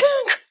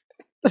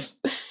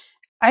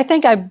 I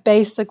think I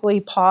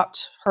basically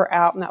popped her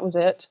out and that was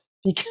it.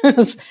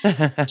 Because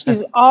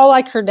she's all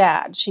like her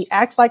dad. She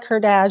acts like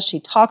her dad. She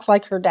talks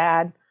like her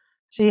dad.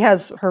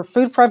 Her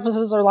food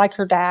preferences are like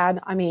her dad.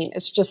 I mean,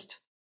 it's just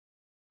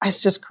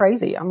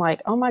crazy. I'm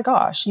like, oh my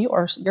gosh, you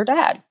are your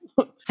dad.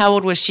 How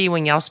old was she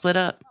when y'all split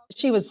up?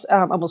 She was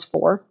almost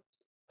 4.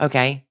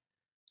 Okay.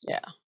 Yeah.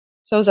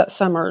 So it was that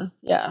summer.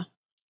 Yeah.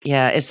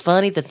 Yeah. It's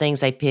funny the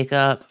things they pick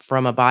up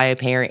from a bio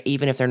parent,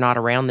 even if they're not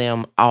around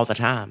them all the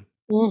time.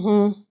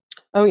 Mm-hmm.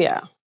 Oh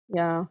yeah.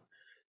 Yeah.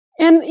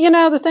 And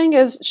the thing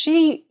is,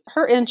 she's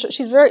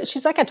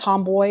like a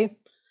tomboy.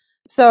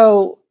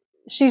 So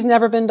she's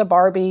never been to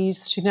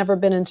Barbies. She's never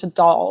been into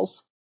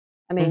dolls.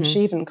 I mean, Mm-hmm. she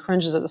even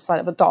cringes at the sight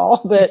of a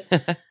doll. But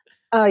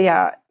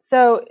yeah.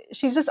 So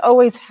she's just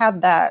always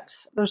had that.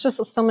 There's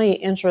just so many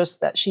interests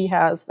that she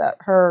has that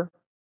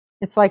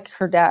it's like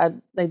her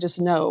dad. They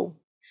just know.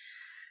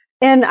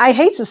 And I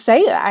hate to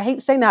say that. I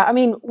hate saying that. I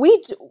mean,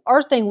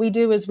 our thing we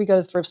do is we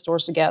go to thrift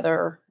stores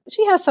together.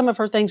 She has some of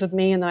her things with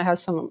me, and then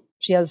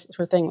she has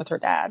her thing with her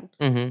dad.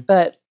 Mm-hmm.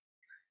 But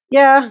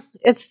yeah,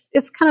 it's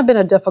kind of been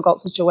a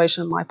difficult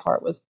situation on my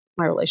part with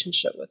my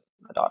relationship with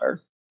my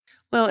daughter.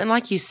 Well, and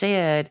like you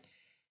said,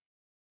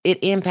 it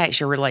impacts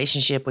your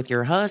relationship with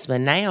your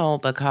husband now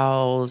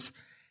because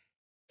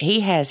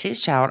he has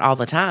his child all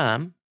the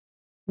time.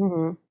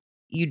 Mm-hmm.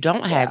 You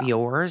don't have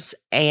yours.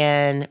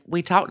 And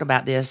we talked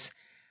about this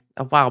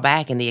a while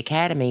back in the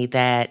academy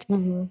that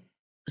Mm-hmm.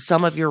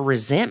 some of your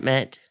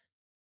resentment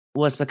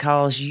was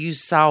because you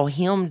saw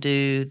him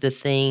do the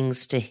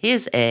things to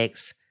his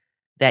ex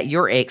that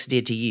your ex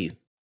did to you.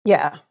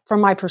 Yeah,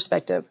 from my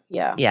perspective,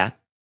 yeah. Yeah.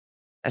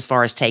 As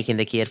far as taking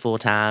the kid full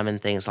time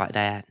and things like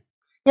that.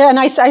 Yeah, and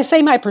I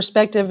say my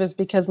perspective is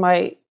because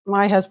my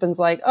husband's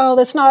like, oh,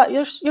 that's not,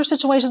 your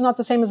situation's not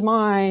the same as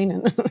mine.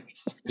 And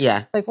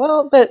Yeah. like,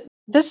 well, but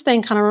this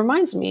thing kind of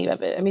reminds me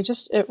of it. I mean,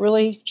 it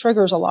really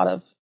triggers a lot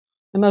of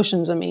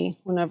emotions in me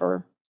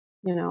whenever,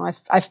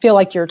 I feel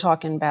like you're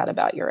talking bad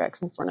about your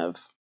ex in front of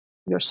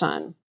your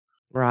son.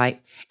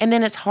 Right. And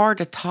then it's hard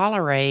to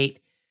tolerate,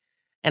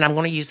 and I'm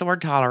going to use the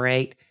word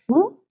tolerate,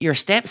 Mm-hmm. your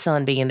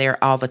stepson being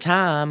there all the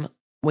time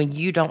when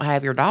you don't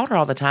have your daughter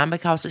all the time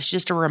because it's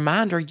just a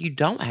reminder you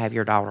don't have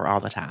your daughter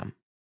all the time.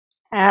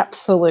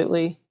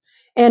 Absolutely.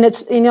 And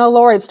it's,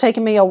 Laura, it's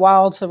taken me a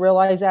while to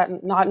realize that.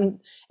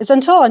 It's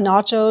until I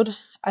nachoed,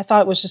 I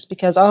thought it was just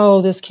because,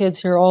 oh, this kid's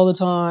here all the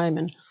time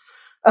and,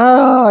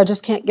 oh, I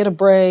just can't get a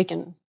break.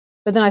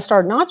 But then I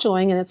started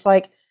nachoing and it's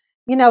like,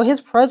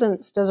 his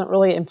presence doesn't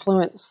really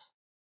influence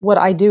what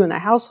I do in the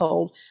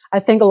household.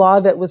 I think a lot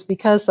of it was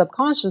because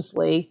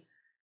subconsciously,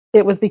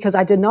 it was because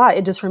I did not.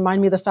 It just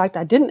reminded me of the fact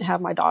I didn't have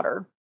my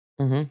daughter.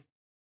 Mm-hmm.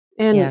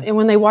 And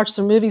when they watch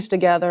the movies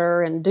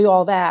together and do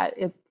all that,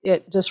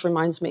 it just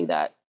reminds me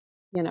that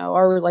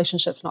our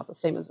relationship's not the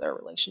same as their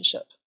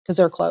relationship because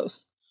they're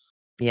close.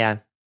 Yeah.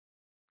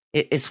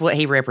 It's what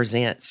he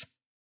represents.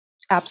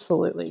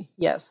 Absolutely.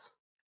 Yes.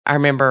 I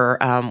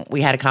remember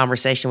we had a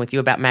conversation with you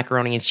about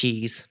macaroni and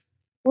cheese.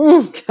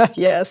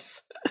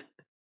 Yes.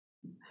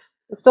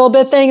 It's still a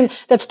big thing.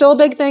 That's still a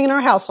big thing in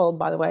our household,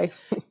 by the way.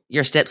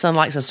 Your stepson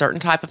likes a certain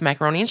type of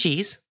macaroni and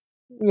cheese.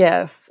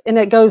 Yes. And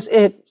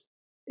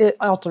it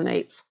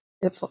alternates.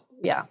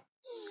 Yeah.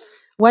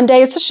 One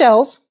day it's the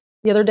shells.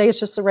 The other day it's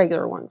just the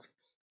regular ones.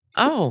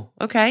 Oh,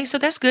 okay. So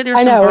that's good.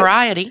 There's some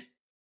variety.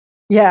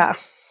 Yeah.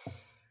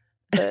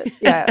 But,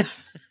 yeah.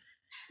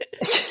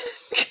 It's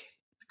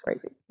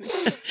crazy.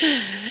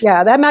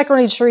 Yeah, that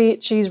macaroni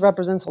cheese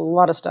represents a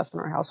lot of stuff in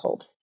our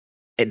household.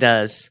 It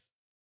does.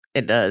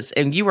 It does.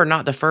 And you are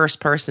not the first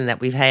person that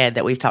we've had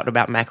that we've talked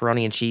about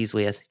macaroni and cheese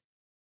with.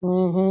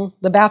 Mm-hmm.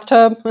 The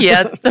bathtub?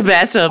 Yeah, the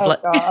bathtub. Oh,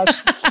 gosh.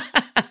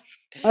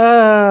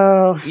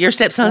 Oh. Your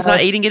stepson's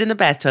not eating it in the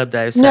bathtub,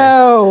 though.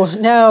 So.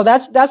 No.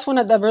 That's when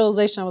the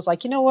realization I was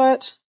like, you know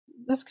what?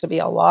 This could be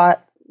a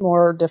lot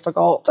more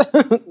difficult.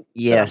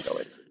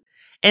 Yes.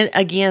 And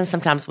again,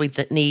 sometimes we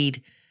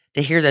need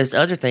to hear those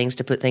other things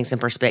to put things in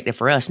perspective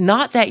for us.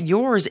 Not that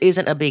yours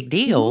isn't a big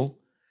deal.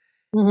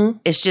 Mm-hmm.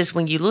 It's just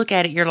when you look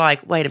at it, you're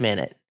like, wait a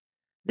minute,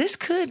 this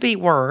could be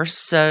worse.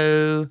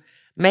 So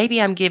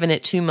maybe I'm giving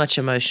it too much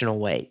emotional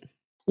weight.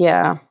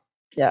 Yeah.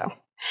 Yeah.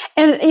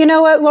 And you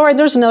know what, Lauren,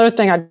 there's another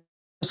thing I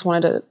just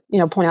wanted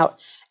to, point out.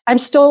 I'm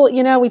still,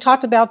 we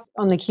talked about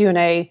on the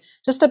Q&A,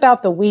 just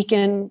about the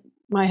weekend.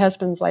 My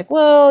husband's like,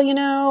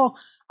 well,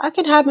 I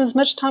could have him as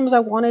much time as I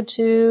wanted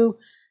to.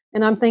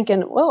 And I'm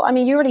thinking, well, I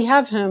mean, you already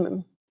have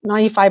him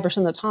 95%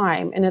 of the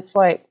time. And it's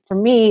like, for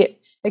me,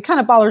 it kind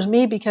of bothers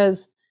me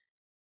because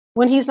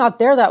when he's not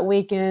there that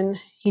weekend,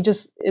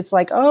 it's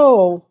like,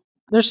 oh,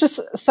 there's just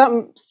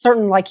something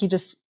certain, like he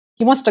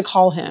wants to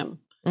call him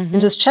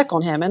and just check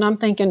on him. And I'm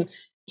thinking,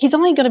 he's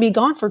only going to be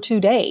gone for 2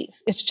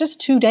 days. It's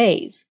just 2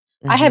 days.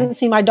 I haven't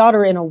seen my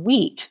daughter in a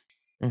week.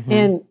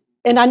 And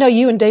I know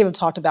you and David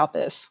talked about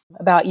this,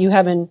 about you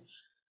having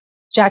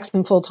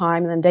Jackson full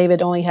time, and then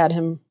David only had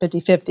him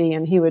 50-50,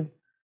 and he would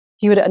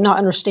not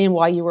understand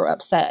why you were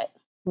upset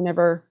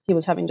whenever he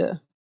was having to.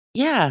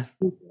 Yeah.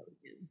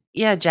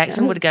 Yeah,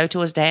 Jackson would go to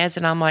his dad's,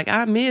 and I'm like,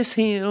 I miss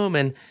him.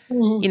 And,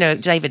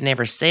 David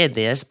never said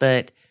this,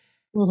 but,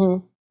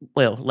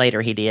 well,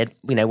 later he did,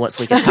 once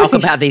we could talk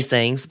about these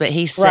things. But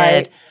he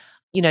said,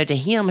 to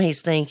him,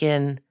 he's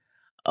thinking,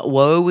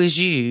 woe is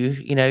you.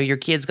 Your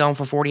kid's gone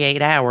for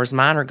 48 hours.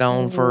 Mine are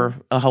gone for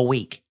a whole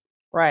week.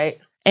 Right.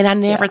 And I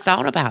never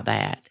thought about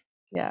that.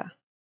 Yeah.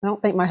 I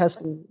don't think my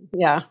husband,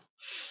 yeah.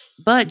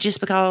 But just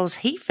because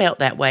he felt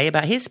that way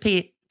about his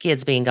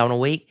kids being gone a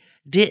week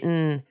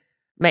didn't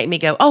make me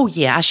go, oh,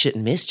 yeah, I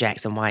shouldn't miss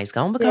Jackson while he's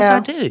gone, because I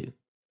do.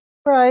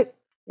 Right.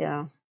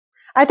 Yeah.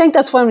 I think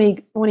that's when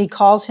he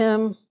calls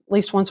him at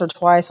least once or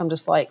twice, I'm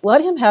just like, let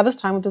him have his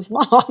time with his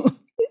mom.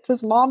 It's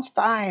his mom's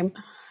time.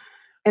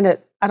 And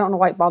I don't know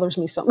why it bothers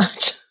me so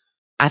much.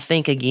 I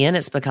think, again,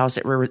 it's because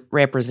it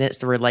represents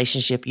the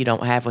relationship you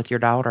don't have with your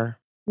daughter.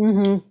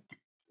 Mm-hmm.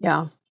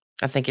 Yeah.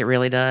 I think it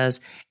really does.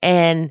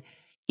 And,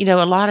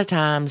 a lot of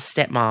times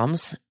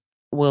stepmoms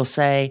will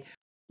say,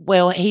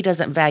 well, he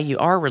doesn't value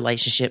our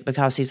relationship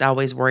because he's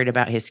always worried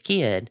about his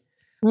kid.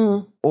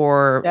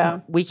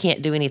 Or we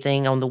can't do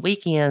anything on the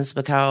weekends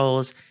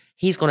because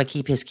he's going to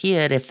keep his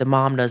kid if the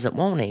mom doesn't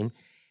want him.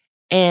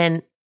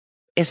 And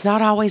it's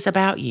not always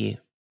about you.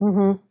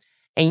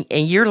 And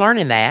you're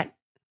learning that.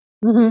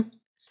 Oh,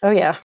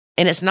 yeah.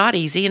 And it's not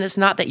easy. And it's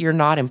not that you're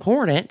not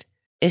important.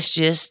 It's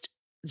just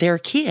they're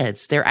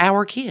kids. They're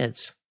our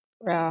kids.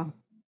 Yeah.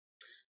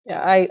 Yeah,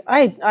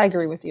 I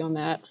agree with you on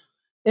that.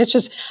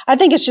 I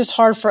think it's just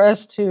hard for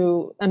us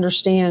to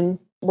understand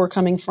where we're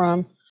coming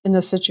from in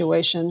this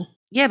situation.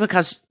 Yeah,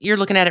 because you're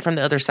looking at it from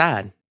the other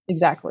side.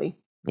 Exactly.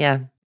 Yeah.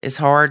 It's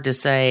hard to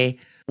say,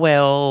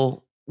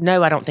 well,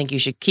 no, I don't think you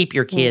should keep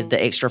your kid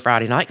the extra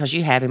Friday night because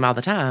you have him all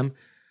the time.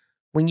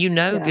 When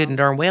good and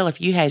darn well, if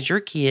you had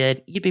your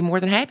kid, you'd be more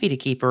than happy to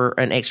keep her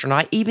an extra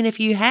night, even if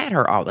you had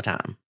her all the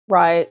time.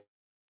 Right.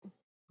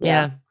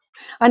 Yeah.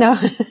 I know.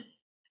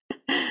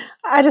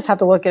 I just have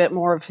to look at it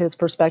more of his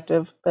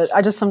perspective, but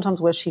I just sometimes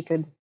wish he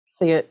could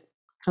see it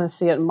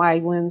in my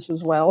lens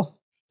as well.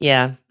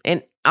 Yeah.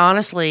 And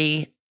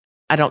honestly,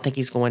 I don't think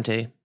he's going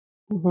to.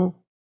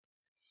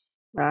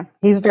 Yeah.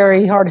 He's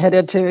very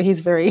hard-headed too. He's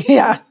very,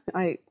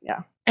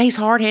 He's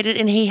hard-headed,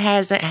 and he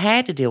hasn't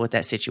had to deal with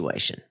that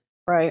situation.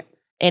 Right.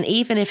 And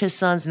even if his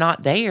son's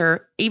not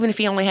there, even if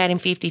he only had him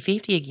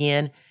 50-50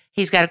 again,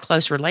 he's got a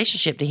close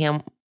relationship to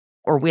him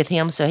or with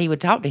him, so he would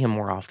talk to him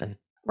more often.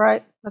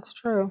 Right. That's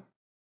true.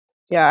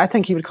 Yeah, I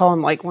think he would call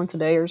him like once a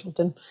day or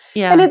something.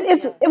 Yeah. And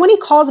it's when he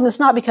calls him, it's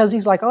not because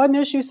he's like, oh, I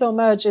miss you so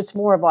much. It's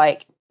more of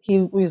like he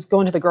was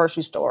going to the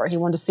grocery store. He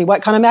wanted to see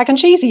what kind of mac and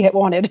cheese he had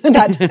wanted.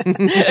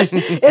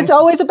 It's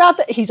always about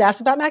that. He's asked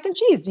about mac and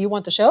cheese. Do you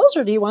want the shells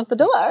or do you want the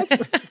deluxe?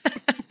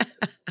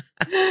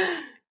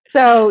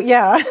 So,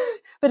 yeah.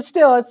 But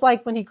still, it's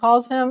like when he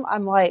calls him,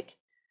 I'm like,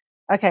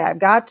 okay, I've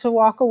got to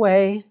walk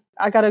away.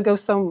 I got to go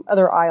some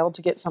other aisle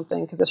to get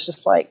something because it's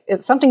just like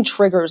something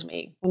triggers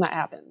me when that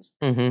happens.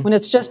 Mm-hmm. When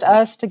it's just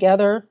us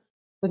together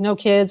with no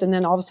kids, and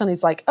then all of a sudden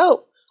he's like,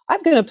 "Oh,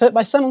 I'm going to put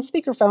my son on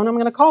speakerphone. I'm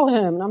going to call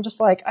him," and I'm just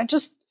like, I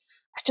just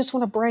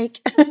want to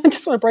break. I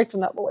just want to break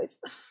from that voice.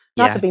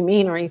 Not to be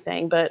mean or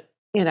anything, but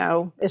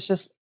it's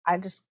just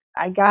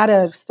I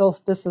gotta still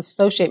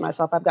disassociate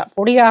myself. I've got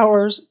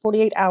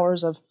 48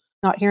 hours of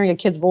not hearing a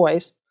kid's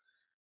voice.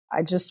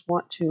 I just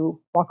want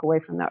to walk away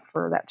from that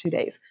for that 2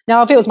 days.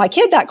 Now, if it was my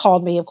kid that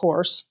called me, of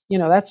course,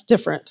 that's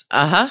different.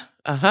 I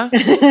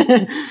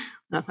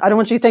don't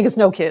want you to think it's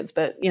no kids,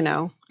 but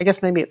I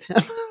guess maybe it's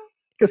him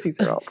because he's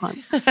there all the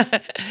time.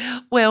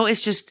 Well,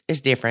 it's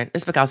different.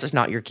 It's because it's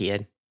not your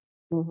kid.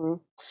 Mm-hmm.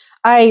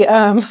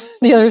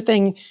 The other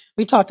thing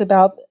we talked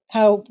about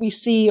how we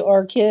see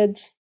our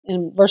kids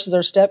versus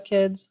our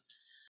stepkids.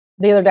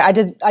 The other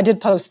day, I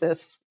did post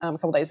this a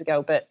couple days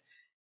ago, but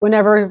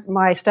whenever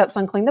my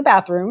stepson cleaned the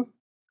bathroom,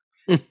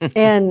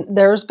 and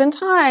there's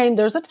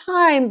a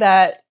time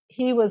that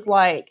he was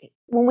like,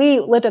 when we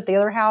lived at the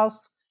other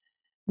house,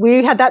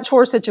 we had that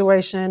chore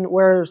situation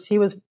where he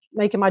was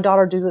making my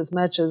daughter do as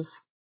much as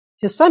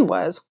his son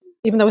was.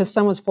 Even though his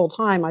son was full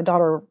time, my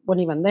daughter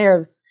wasn't even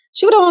there.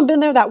 She would have only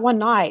been there that one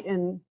night,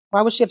 and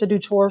why would she have to do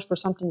chores for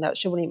something that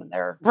she wasn't even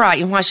there? Right,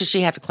 and why should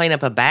she have to clean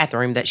up a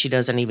bathroom that she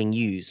doesn't even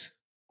use?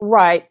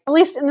 Right, at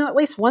least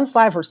one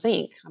side of her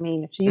sink. I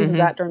mean, if she uses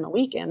that during the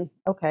weekend,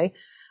 okay.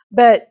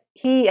 But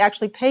he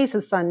actually pays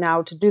his son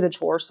now to do the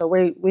chores, so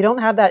we don't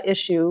have that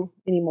issue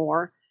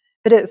anymore.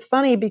 But it's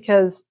funny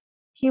because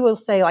he will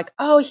say like,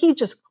 "Oh, he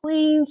just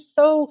cleans,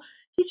 so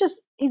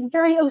he's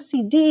very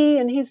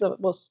OCD, and he's a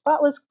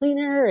spotless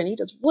cleaner, and he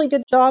does a really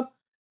good job."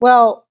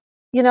 Well,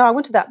 I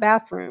went to that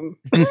bathroom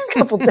a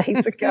couple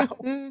days ago.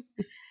 It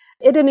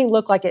didn't even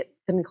look like it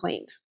had been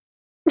cleaned.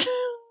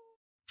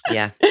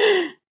 Yeah.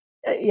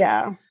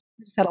 Yeah.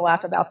 I just had a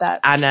laugh about that.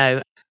 I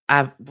know.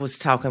 I was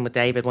talking with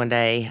David one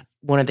day.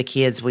 One of the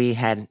kids we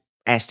had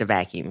asked to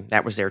vacuum.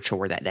 That was their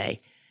chore that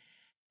day.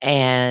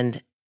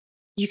 And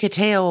you could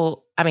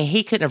tell,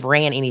 he couldn't have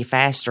ran any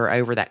faster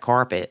over that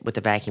carpet with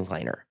the vacuum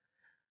cleaner.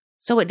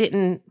 So it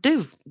didn't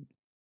do,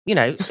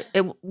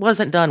 it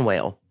wasn't done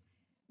well.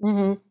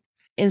 Mm-hmm.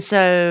 And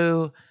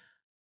so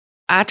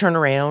I turned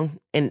around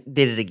and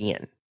did it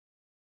again.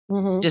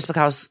 Mm-hmm. Just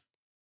because,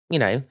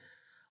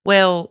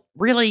 well,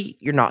 really,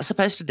 you're not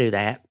supposed to do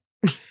that.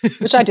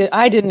 Which I did.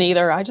 I didn't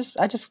either. I just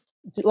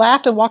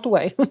laughed and walked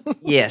away.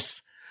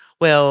 Yes.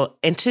 Well,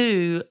 and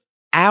two,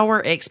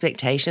 our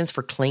expectations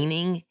for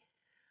cleaning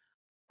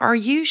are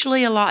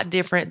usually a lot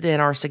different than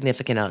our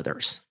significant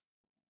others.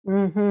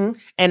 Mm-hmm.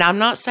 And I'm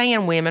not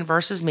saying women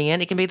versus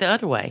men. It can be the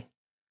other way.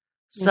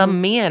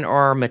 Some men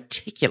are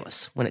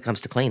meticulous when it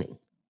comes to cleaning.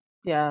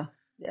 Yeah,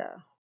 yeah.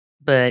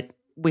 But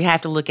we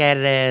have to look at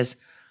it as,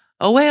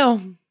 oh,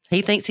 well,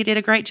 he thinks he did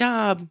a great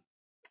job.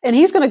 And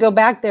he's going to go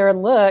back there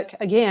and look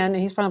again,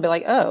 and he's probably be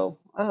like, oh,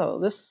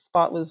 this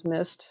spot was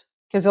missed.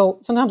 Because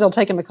sometimes they'll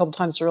take him a couple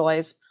times to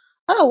realize,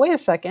 oh, wait a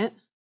second.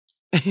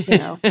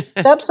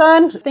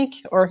 Stepson, I think,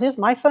 or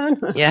my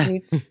son. Yeah.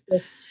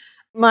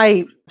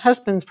 My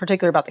husband's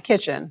particular about the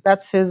kitchen.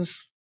 That's his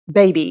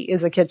baby,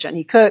 is a kitchen.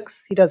 He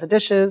cooks, he does the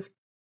dishes.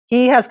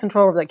 He has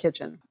control over that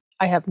kitchen.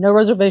 I have no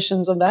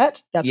reservations on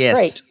that. That's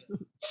great.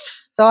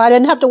 So I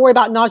didn't have to worry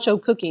about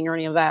nacho cooking or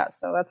any of that.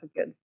 So that's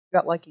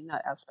got lucky in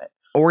that aspect.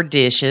 Or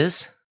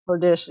dishes. Or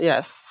dish,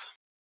 yes.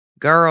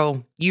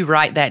 Girl, you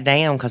write that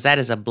down because that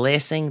is a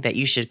blessing that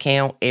you should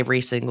count every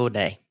single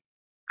day.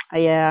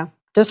 Yeah.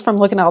 Just from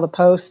looking at all the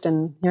posts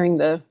and hearing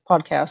the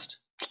podcast.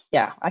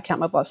 Yeah, I count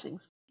my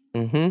blessings.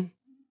 Mm-hmm.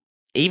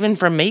 Even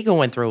from me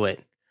going through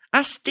it.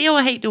 I still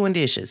hate doing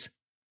dishes.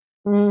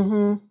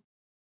 Mm-hmm.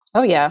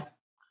 Oh, yeah.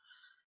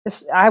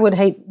 I would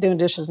hate doing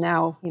dishes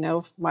now,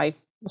 my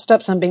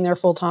stepson being there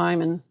full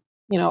time and,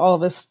 all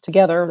of us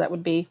together, that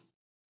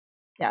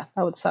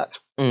would suck.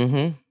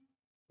 Mm-hmm.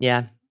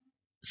 Yeah.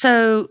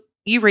 So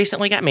you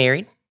recently got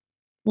married.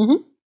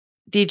 Mm-hmm.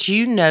 Did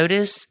you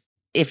notice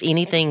if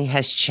anything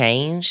has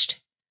changed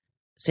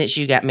since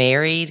you got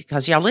married?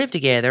 Because y'all lived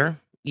together a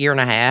year and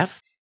a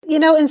half.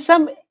 In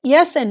some,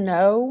 yes and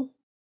no.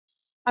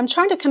 I'm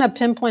trying to kind of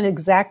pinpoint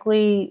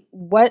exactly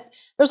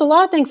there's a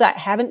lot of things that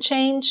haven't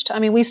changed.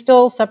 We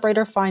still separate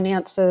our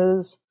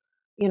finances.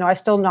 I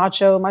still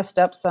nacho my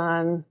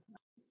stepson.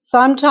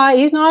 Sometimes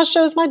he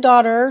nachos my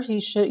daughter.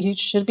 He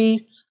should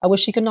be, I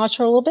wish he could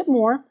nacho a little bit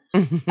more.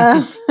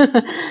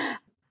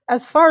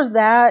 As far as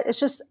that, it's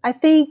just, I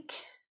think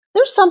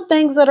there's some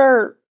things that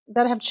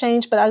have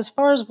changed, but as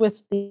far as with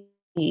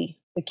the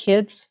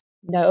kids,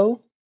 no.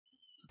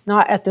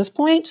 Not at this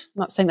point. I'm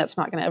not saying that's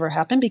not going to ever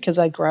happen because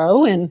I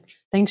grow and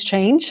things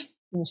change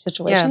in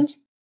situations. Yeah.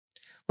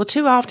 Well,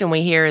 too often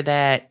we hear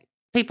that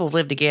people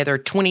live together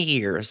 20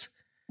 years.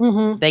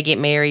 Mm-hmm. They get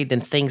married, then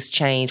things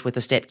change with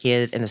the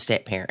stepkid and the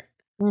step-parent.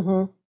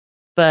 Mm-hmm.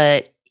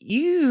 But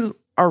you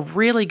are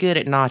really good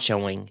at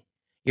nachoing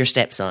your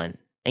stepson,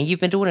 and you've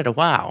been doing it a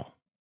while.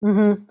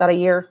 Mm-hmm. About a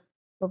year,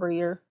 over a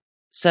year.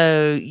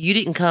 So you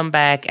didn't come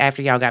back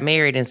after y'all got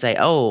married and say,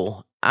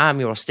 oh, I'm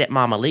your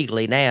stepmama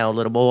legally now,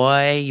 little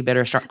boy. You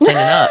better start cleaning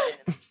up.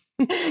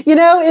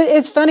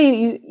 It's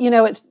funny,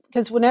 it's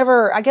because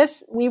whenever, I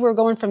guess we were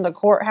going from the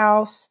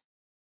courthouse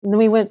and then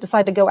we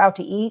decided to go out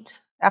to eat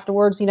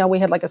afterwards. We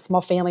had like a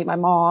small family, my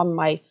mom,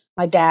 my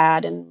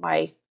dad, and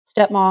my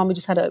stepmom. We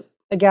just had a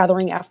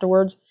gathering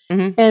afterwards.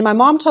 Mm-hmm. And my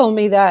mom told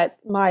me that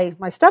my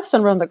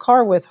stepson rode in the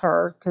car with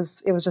her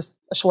because it was just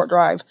a short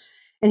drive.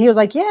 And he was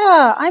like,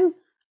 yeah,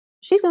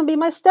 she's going to be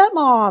my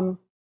stepmom.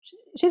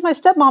 She's my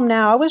stepmom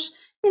now. I wish,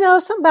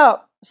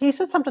 he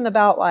said something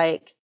about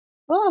like,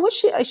 well, I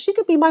wish she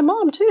could be my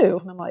mom too.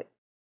 And I'm like,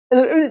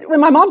 when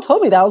my mom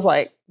told me that, I was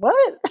like,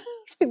 what?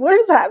 What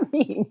does that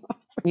mean?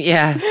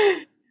 Yeah.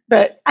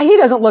 But he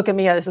doesn't look at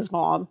me as his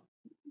mom.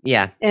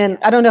 Yeah. And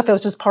I don't know if it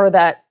was just part of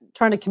that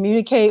trying to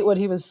communicate what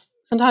he was.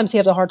 Sometimes he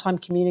has a hard time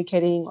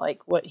communicating like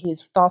what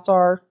his thoughts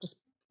are, just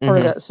part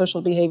of that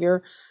social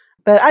behavior.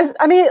 But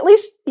I mean, at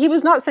least he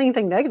was not saying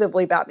anything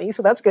negatively about me.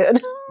 So that's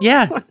good.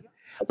 Yeah.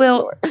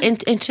 Well,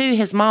 and two,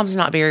 his mom's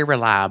not very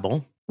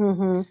reliable.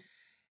 Mm-hmm.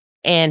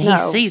 And he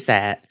sees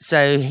that.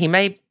 So he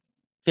may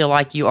feel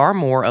like you are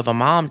more of a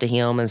mom to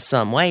him in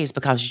some ways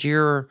because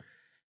you're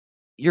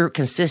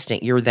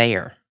consistent. You're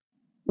there.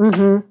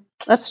 Mm-hmm.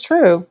 That's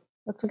true.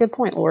 That's a good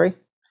point, Lori.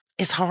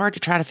 It's hard to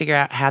try to figure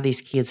out how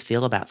these kids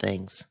feel about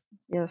things.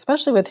 Yeah,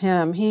 especially with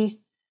him.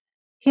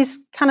 He's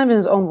kind of in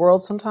his own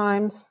world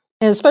sometimes.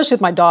 And especially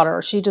with my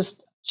daughter.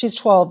 She's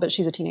 12, but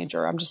she's a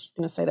teenager. I'm just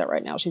going to say that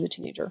right now. She's a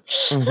teenager.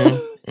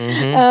 Mm-hmm.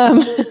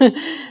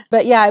 Mm-hmm.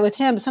 But yeah, with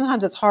him,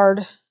 sometimes it's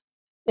hard.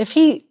 If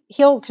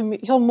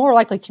he'll more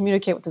likely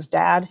communicate with his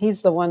dad.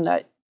 He's the one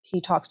that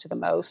he talks to the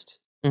most.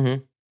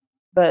 Mm-hmm.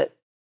 But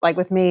like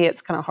with me,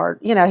 it's kind of hard.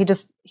 He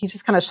just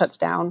kind of shuts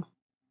down.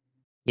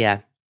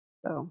 Yeah.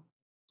 So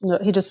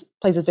he just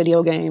plays his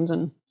video games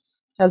and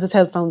has his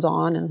headphones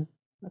on, and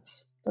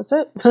that's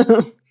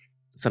it.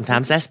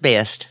 Sometimes that's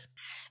best.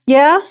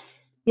 Yeah.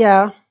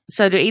 Yeah.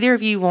 So do either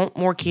of you want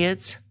more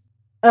kids?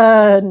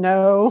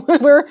 No.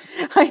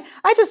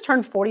 I just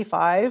turned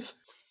 45.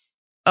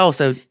 Oh,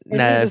 so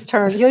no. He's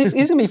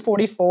going to be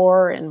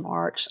 44 in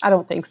March. I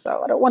don't think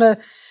so. I don't want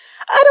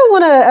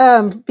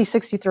to be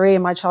 63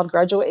 and my child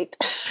graduate.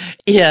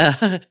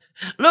 Yeah.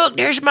 Look,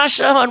 there's my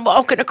son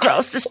walking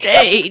across the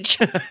stage.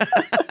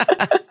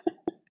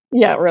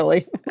 Yeah,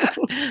 really.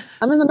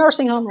 I'm in the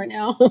nursing home right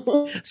now.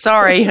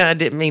 Sorry, I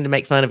didn't mean to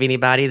make fun of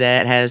anybody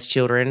that has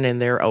children and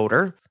they're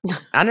older.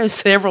 I know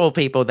several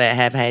people that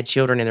have had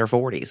children in their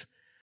 40s.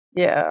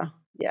 Yeah.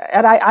 Yeah.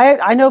 And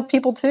I know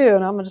people too.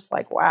 And I'm just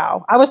like,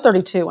 wow. I was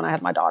 32 when I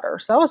had my daughter.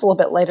 So I was a little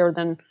bit later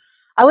than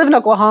I live in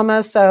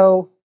Oklahoma.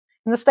 So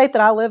in the state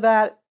that I live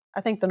at,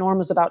 I think the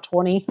norm is about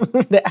 20.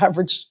 The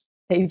average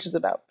age is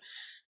about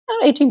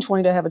 18,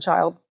 20 to have a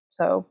child.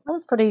 So I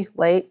was pretty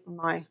late in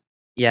my.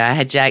 Yeah, I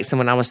had Jackson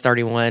when I was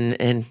 31,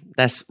 and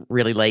that's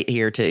really late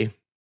here too.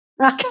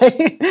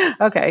 Okay.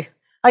 Okay.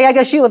 I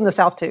guess you live in the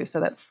South too. So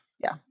that's,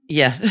 yeah.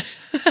 Yeah.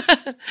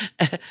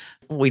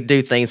 We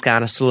do things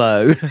kind of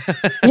slow.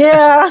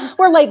 Yeah.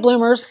 We're late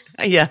bloomers.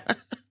 Yeah.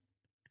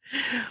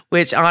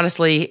 Which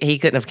honestly, he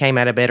couldn't have came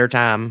at a better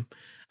time.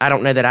 I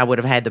don't know that I would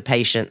have had the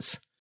patience.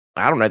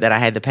 I don't know that I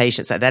had the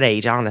patience at that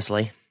age,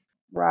 honestly.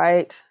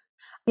 Right.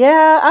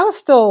 Yeah. I was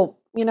still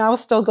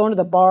going to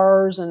the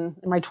bars and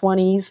in my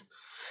 20s,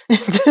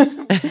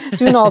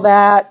 doing all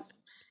that.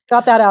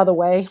 Got that out of the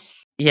way.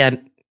 Yeah.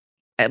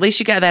 At least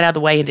you got that out of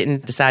the way and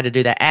didn't decide to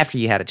do that after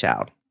you had a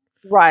child.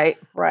 Right.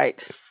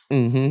 Right.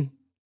 Mm-hmm.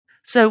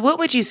 So what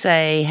would you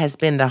say has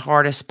been the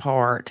hardest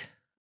part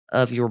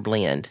of your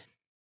blend?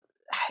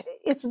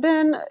 It's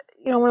been,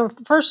 when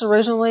first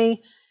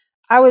originally,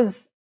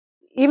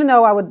 even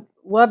though I would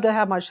love to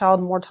have my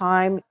child more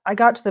time, I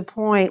got to the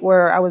point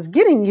where I was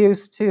getting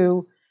used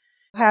to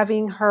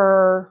having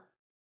her,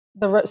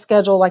 the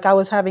schedule, like I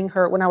was having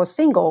her when I was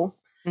single.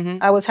 Mm-hmm.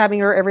 I was having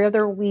her every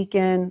other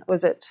weekend.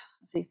 Was it,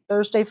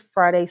 Thursday,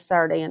 Friday,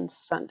 Saturday, and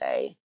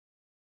Sunday.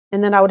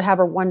 And then I would have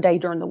her one day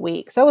during the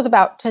week. So it was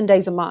about 10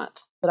 days a month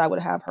that I would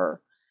have her.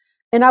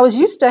 And I was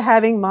used to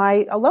having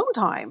my alone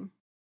time.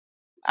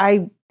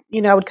 I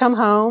would come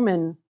home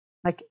and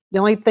like the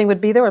only thing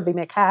would be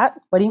my cat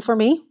waiting for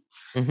me.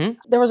 Mm-hmm.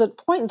 There was a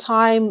point in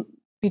time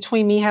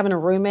between me having a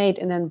roommate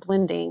and then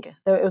blending.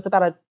 It was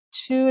about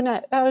two and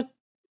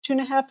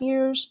a half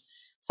years.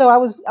 So I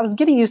was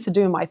getting used to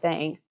doing my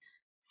thing.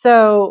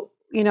 So,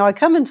 I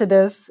come into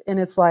this and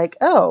it's like,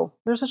 oh,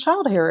 there's a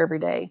child here every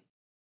day.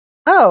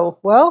 Oh,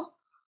 well,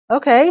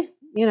 okay.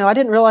 I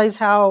didn't realize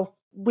how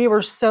we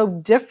were so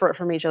different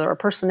from each other. Our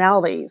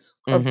personalities,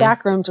 our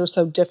backgrounds were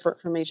so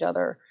different from each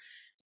other.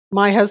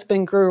 My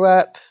husband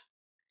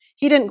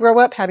he didn't grow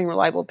up having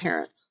reliable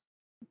parents,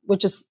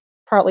 which is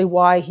partly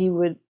why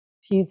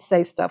he'd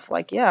say stuff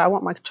like, yeah, I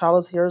want my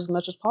child here as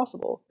much as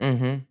possible.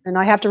 Mm-hmm. And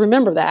I have to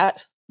remember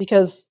that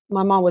because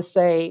my mom would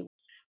say,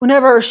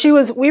 whenever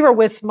we were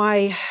with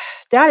my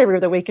dad every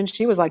other week, and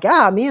she was like,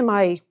 yeah, me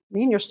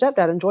and your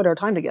stepdad enjoyed our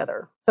time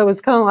together. So it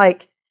was kind of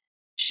like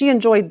she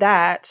enjoyed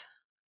that.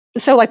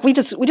 So like we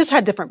just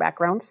had different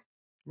backgrounds.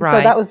 Right.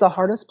 So that was the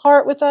hardest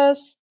part with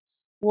us,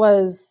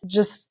 was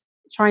just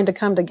trying to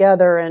come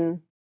together and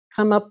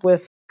come up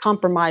with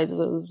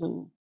compromises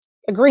and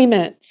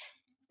agreements.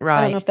 I don't know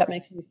Right. if that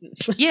makes any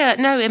sense. Yeah,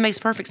 no, it makes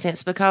perfect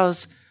sense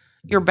because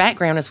your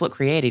background is what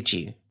created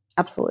you.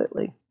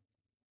 Absolutely.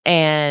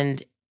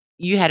 And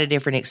you had a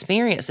different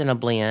experience in a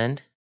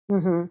blend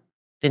Hmm.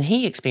 than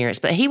he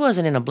experienced, but he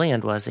wasn't in a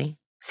blend, was he?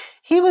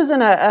 He was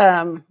in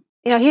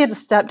he had a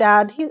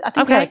stepdad. I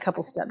think he had a Okay.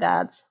 couple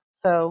stepdads.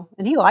 So,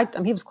 and he liked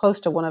him. He was close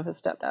to one of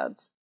his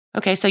stepdads.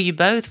 Okay, so you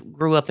both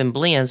grew up in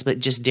blends, but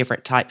just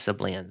different types of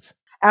blends.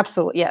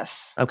 Absolutely. Yes.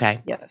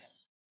 Okay. Yes.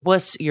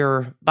 What's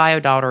your bio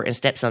daughter and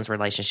stepson's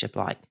relationship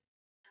like?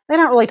 They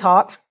don't really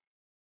talk.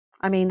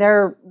 I mean,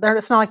 they're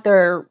it's not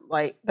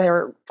like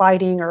they're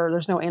fighting or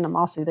there's no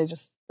animosity.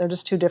 They're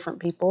just two different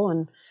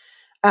people.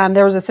 And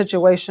there was a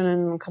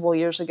situation a couple of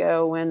years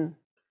ago when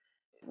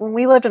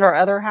we lived at our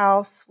other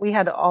house, we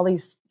had all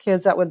these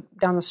kids that would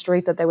down the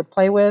street that they would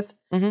play with.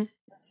 Mm-hmm.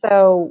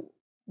 So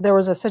there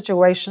was a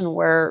situation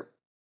where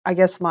I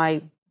guess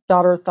my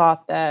daughter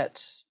thought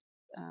that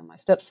my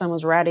stepson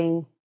was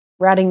ratting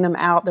them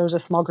out. There was a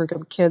small group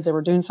of kids that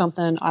were doing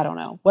something. I don't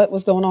know what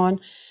was going on.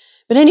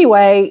 But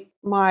anyway,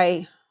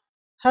 my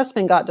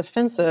husband got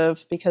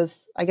defensive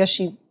because I guess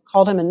she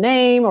called him a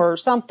name or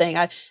something.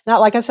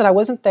 Not like I said, I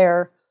wasn't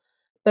there.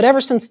 But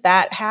ever since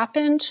that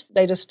happened,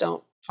 they just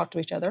don't talk to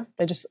each other.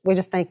 We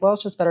just think, well,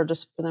 it's just better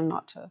just for them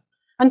not to.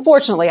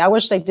 Unfortunately, I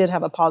wish they did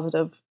have a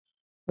positive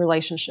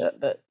relationship,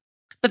 but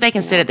But they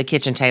can sit at the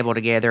kitchen table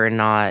together and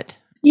not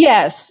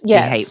yes, be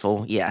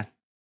hateful. Yeah.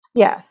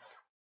 yes,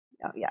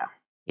 yeah.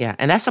 Yeah.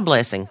 And that's a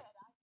blessing.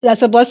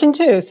 That's a blessing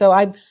too. So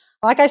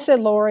like I said,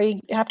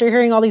 Lori, after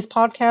hearing all these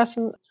podcasts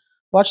and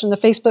watching the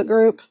Facebook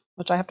group,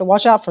 which I have to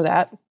watch out for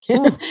that.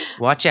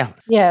 Watch out.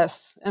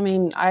 Yes, I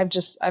mean, I've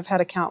had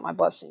to count my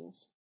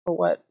blessings for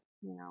what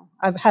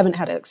I haven't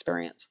had to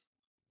experience.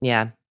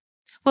 Yeah.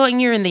 Well,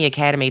 and you're in the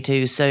academy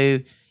too, so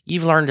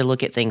you've learned to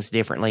look at things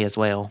differently as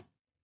well.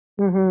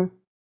 Mm-hmm.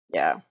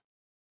 Yeah,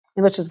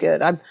 which is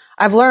good.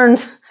 I've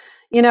learned,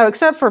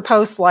 except for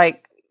posts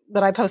like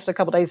that I posted a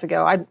couple days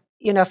ago.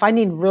 If I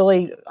need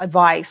really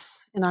advice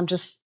and I'm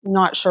just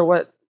not sure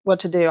what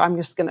to do, I'm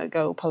just going to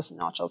go post in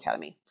Nacho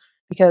Academy,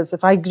 because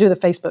if I do the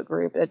Facebook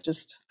group,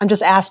 I'm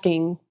just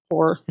asking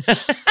for.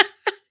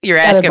 You're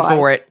asking advice.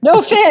 for it. No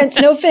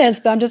offense,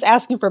 but I'm just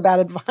asking for bad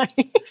advice.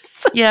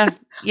 Yeah.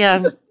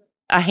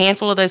 A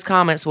handful of those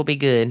comments will be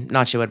good,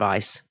 not your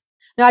advice.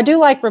 Now, I do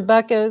like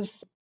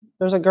Rebecca's.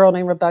 There's a girl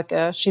named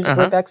Rebecca. She's a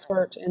group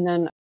expert. And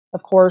then,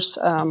 of course,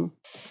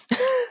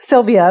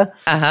 Sylvia.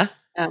 Uh-huh.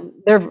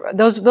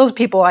 Those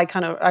people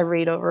I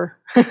read over.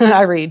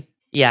 I read.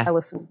 Yeah. I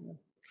listen.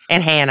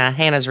 And Hannah.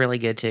 Hannah's really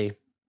good too.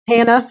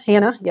 Hannah,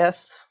 yes.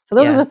 So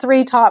those are the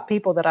three top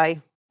people that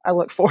I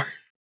look for.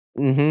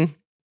 Mm-hmm.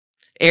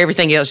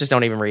 Everything else, just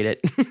don't even read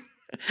it.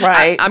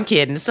 Right. I'm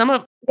kidding.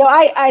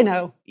 I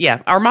know.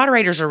 Yeah, our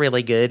moderators are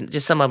really good.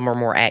 Just some of them are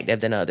more active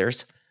than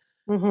others.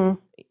 Mm-hmm.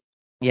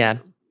 Yeah.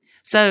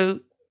 So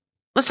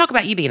let's talk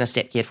about you being a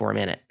stepkid for a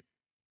minute.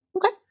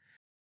 Okay.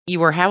 You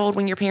were how old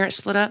when your parents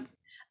split up?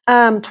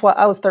 I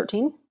was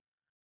 13.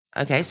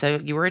 Okay, so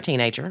you were a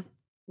teenager.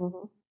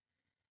 Mm-hmm.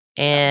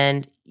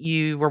 And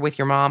you were with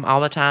your mom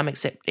all the time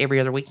except every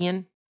other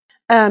weekend?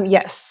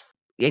 Yes.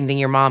 And then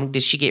your mom,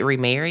 did she get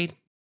remarried?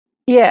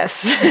 Yes.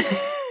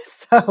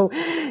 So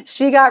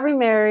she got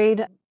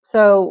remarried.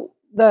 So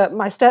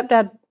my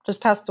stepdad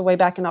just passed away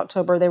back in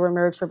October. They were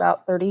married for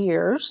about 30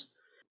 years.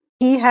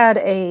 He had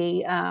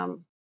a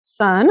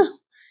son,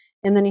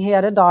 and then he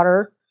had a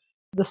daughter.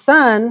 The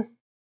son,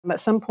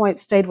 at some point,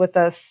 stayed with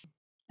us.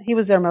 He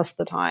was there most of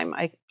the time.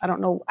 I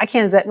don't know. I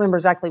can't remember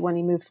exactly when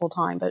he moved full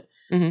time, but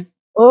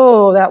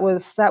oh, that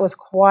was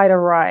quite a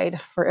ride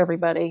for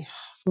everybody,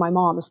 for my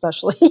mom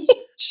especially.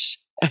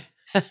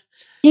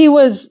 He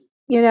was,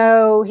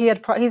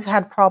 he's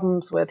had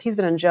problems with. He's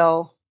been in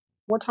jail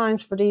 4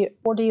 times for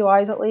 4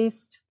 DUIs at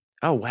least.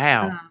 Oh,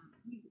 wow.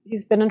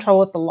 He's been in trouble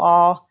with the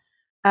law.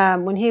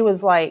 When he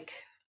was like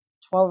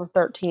 12 or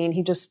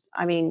 13,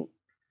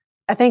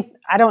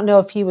 I don't know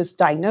if he was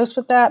diagnosed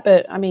with that,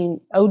 but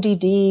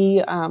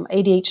ODD,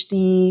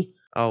 ADHD.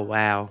 Oh,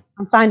 wow.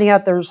 I'm finding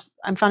out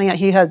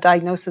he had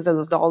diagnosis as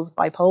adult as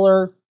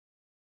bipolar.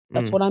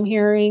 That's what I'm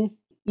hearing.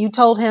 You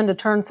told him to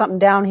turn something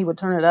down, he would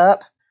turn it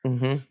up.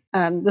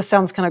 Mm-hmm. This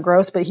sounds kind of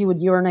gross, but he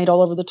would urinate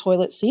all over the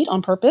toilet seat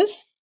on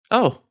purpose.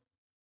 Oh.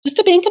 Just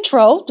to be in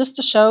control, just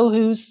to show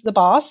who's the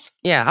boss.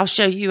 Yeah, I'll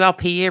show you. I'll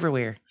pee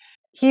everywhere.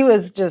 He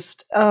was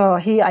just,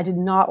 I did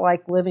not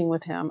like living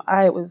with him.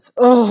 It was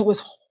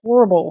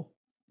horrible.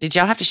 Did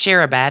y'all have to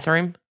share a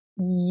bathroom?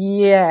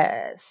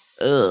 Yes.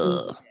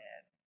 Ugh.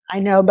 I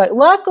know, but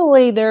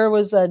luckily there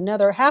was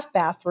another half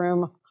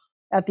bathroom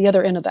at the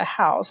other end of the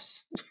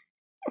house.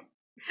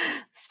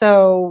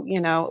 So,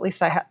 at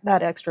least I had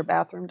that extra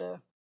bathroom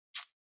to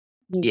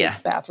use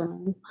the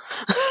bathroom.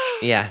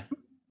 Yeah.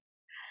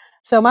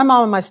 So my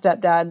mom and my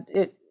stepdad,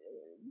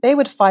 they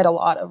would fight a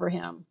lot over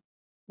him.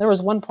 There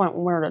was one point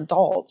when we were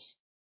adults.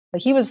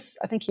 Like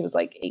I think he was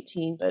like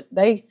 18, but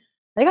they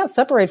got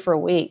separated for a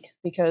week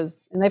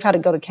and they've had to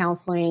go to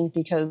counseling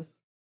because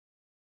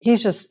he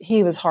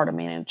was hard to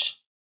manage.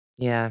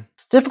 Yeah.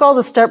 Difficult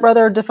as a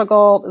stepbrother,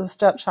 difficult as a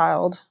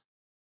stepchild,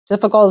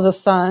 difficult as a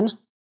son.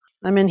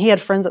 I mean, he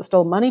had friends that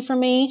stole money from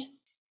me.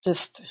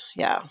 Just,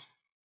 yeah,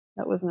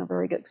 that wasn't a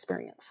very good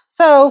experience.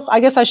 So I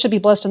guess I should be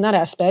blessed in that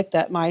aspect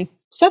that my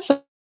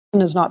stepson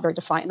is not very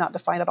defiant, not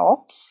defiant at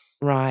all.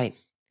 Right.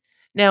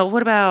 Now,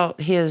 what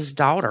about his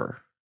daughter,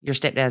 your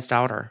stepdad's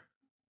daughter?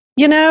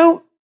 You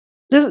know,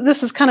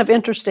 this is kind of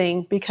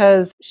interesting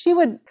because she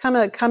would kind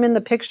of come in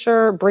the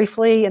picture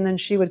briefly, and then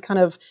she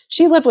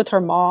lived with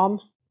her mom.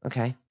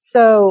 Okay.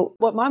 So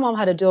what my mom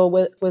had to deal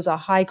with was a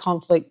high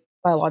conflict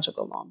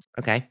biological mom.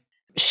 Okay.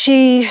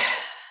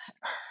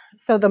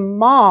 So the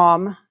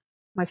mom,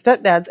 my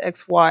stepdad's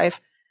ex-wife,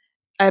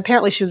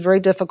 apparently she was very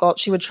difficult.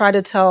 She would try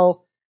to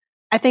tell,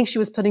 I think she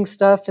was putting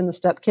stuff in the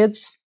stepkids'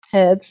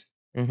 heads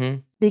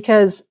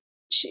because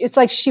it's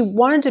like she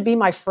wanted to be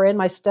my friend,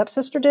 my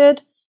stepsister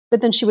did, but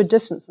then she would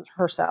distance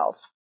herself.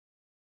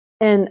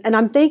 And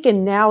I'm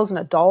thinking now as an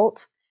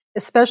adult,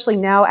 especially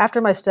now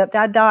after my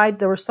stepdad died,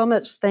 there were so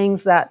much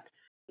things that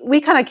we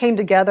kind of came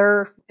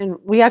together and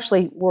we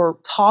actually were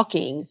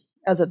talking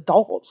as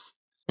adults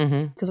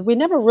because we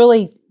never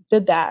really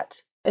did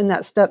that in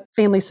that step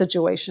family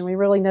situation. We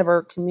really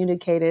never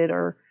communicated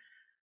or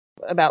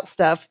about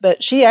stuff. But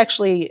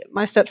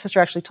my stepsister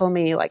actually told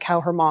me like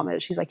how her mom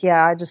is. She's like,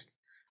 yeah,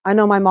 I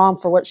know my mom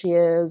for what she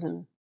is.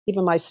 And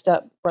even my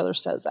stepbrother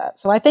says that.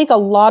 So I think a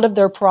lot of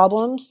their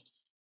problems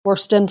were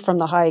stemmed from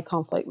the high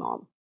conflict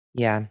mom.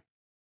 Yeah.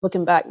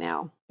 Looking back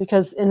now,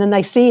 and then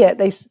they see it.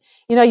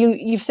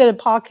 You've said in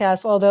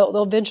podcasts, well,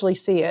 they'll eventually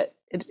see it.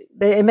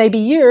 It may be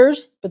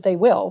years, but they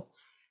will.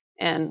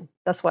 And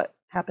that's what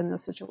happened in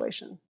this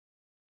situation.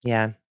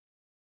 Yeah.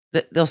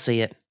 They'll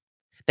see it.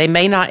 They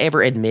may not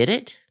ever admit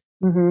it,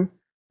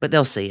 but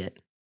they'll see it.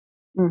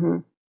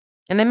 And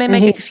they may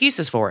make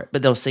excuses for it,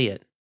 but they'll see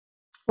it.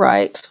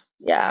 Right.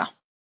 Yeah.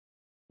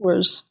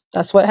 Whereas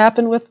that's what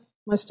happened with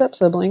my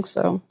step-sibling.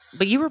 So.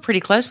 But you were pretty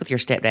close with your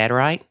stepdad,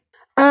 right?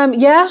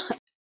 Yeah.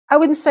 I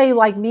wouldn't say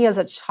like me as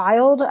a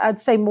child.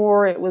 I'd say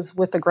more it was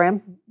with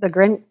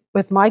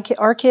with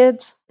our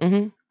kids.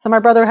 So my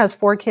brother has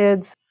 4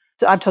 kids.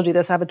 So I've told you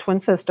this. I have a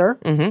twin sister.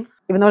 Even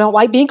though I don't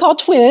like being called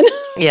twin.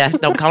 Yeah,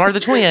 don't call her the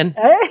twin.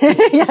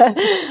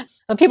 Yeah.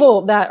 The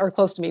people that are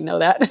close to me know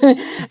that.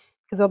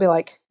 Because they're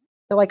like,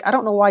 I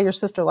don't know why your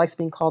sister likes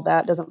being called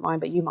that, doesn't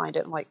mind, but you mind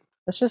it. I'm like,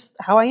 that's just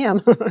how I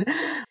am.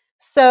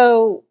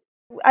 So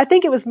I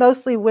think it was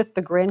mostly with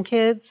the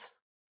grandkids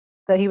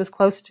that he was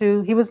close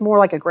to. He was more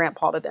like a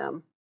grandpa to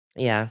them.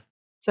 Yeah.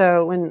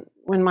 So when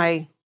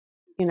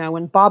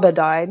Baba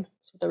died,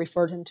 that's what they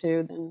referred him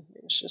to, then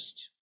it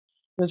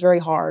was very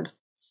hard.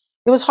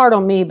 It was hard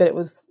on me, but it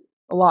was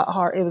a lot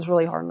hard. It was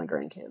really hard on the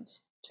grandkids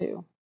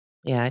too.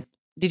 Yeah.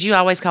 Did you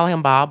always call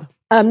him Bob?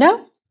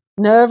 No,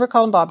 never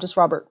called him Bob, just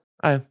Robert.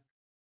 Oh,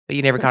 but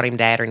you never called him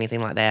Dad or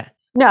anything like that?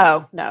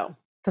 No,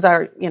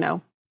 because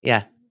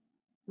yeah,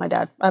 my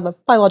dad. I have a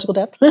biological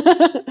dad.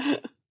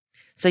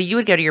 So you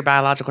would go to your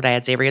biological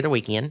dad's every other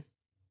weekend?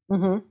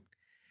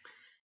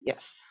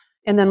 Yes,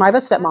 and then my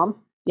stepmom.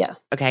 Yeah.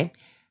 Okay.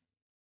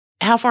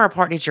 How far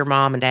apart did your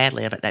mom and dad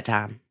live at that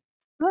time?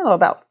 Oh,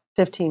 about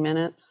 15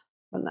 minutes.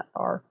 Wasn't that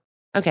far.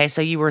 Okay,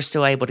 so you were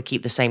still able to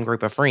keep the same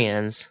group of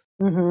friends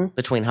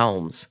between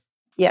homes.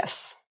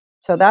 Yes.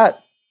 So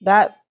that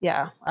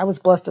yeah, I was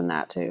blessed in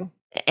that too.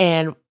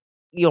 And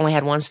you only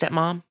had one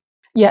stepmom?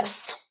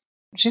 Yes.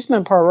 She's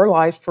been a part of her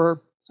life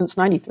since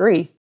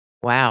 93.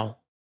 Wow.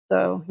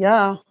 So,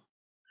 yeah.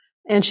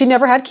 And she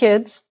never had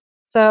kids.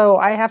 So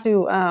I have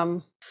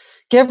to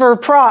give her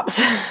props.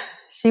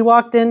 She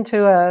walked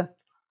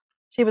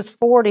she was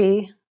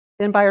 40,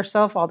 been by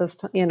herself all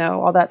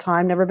that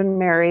time, never been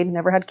married,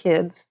 never had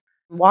kids.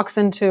 Walks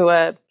into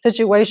a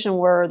situation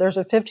where there's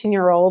a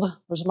 15-year-old,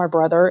 which is my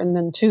brother, and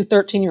then 2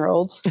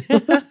 13-year-olds.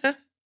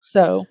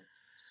 So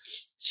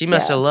she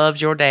must have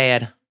loved your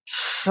dad.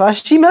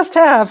 She must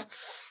have.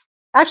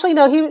 Actually,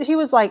 no, he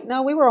was like,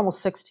 no, we were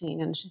almost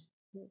 16 and she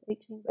was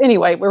 18.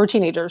 Anyway, we were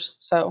teenagers.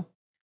 So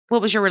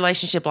what was your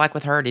relationship like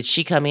with her? Did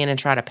she come in and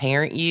try to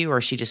parent you, or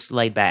she just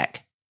laid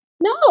back?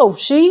 No,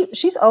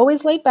 she's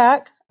always laid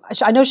back.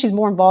 I know she's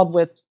more involved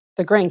with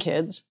the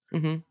grandkids.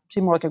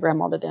 She's more like a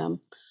grandma to them.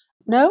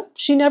 No,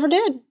 she never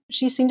did.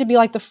 She seemed to be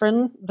like the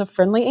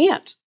friendly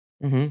aunt.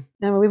 And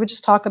we would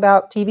just talk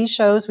about TV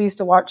shows. We used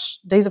to watch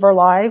Days of Our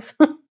Lives.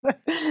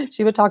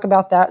 She would talk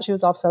about that. She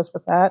was obsessed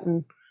with that.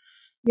 And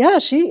yeah,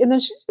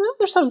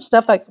 there's some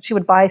stuff like she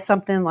would buy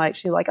something like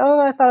oh,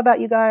 I thought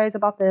about you guys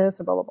about this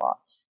or blah, blah, blah.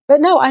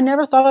 But no, I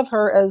never thought of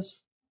her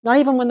as, not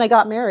even when they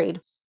got married.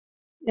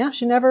 Yeah,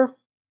 she never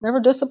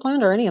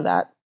disciplined or any of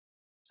that.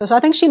 So I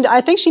think she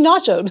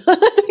nachoed.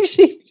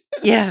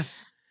 Yeah.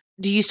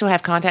 Do you still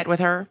have contact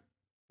with her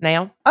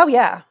now? Oh,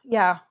 yeah.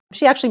 Yeah.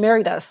 She actually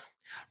married us.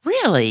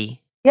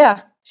 Really?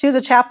 Yeah. She was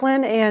a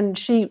chaplain and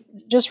she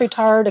just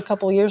retired a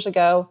couple years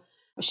ago.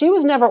 She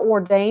was never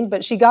ordained,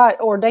 but she got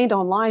ordained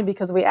online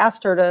because we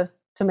asked her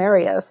to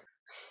marry us.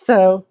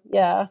 So,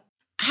 yeah.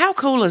 How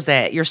cool is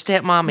that? Your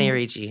stepmom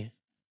married you.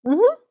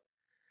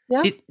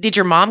 Yeah. Did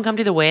your mom come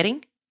to the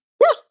wedding?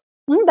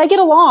 Yeah. They get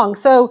along.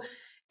 So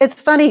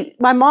it's funny.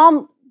 My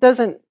mom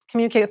doesn't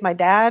communicate with my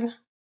dad,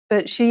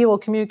 but she will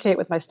communicate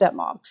with my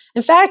stepmom.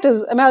 In fact,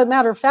 as a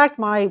matter of fact,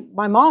 my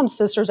mom's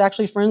sister is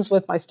actually friends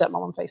with my stepmom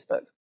on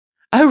Facebook.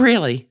 Oh,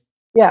 really?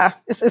 Yeah,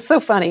 it's so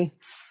funny.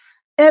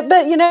 But,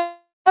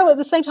 at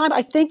the same time,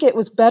 I think it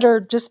was better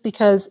just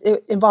because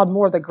it involved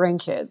more of the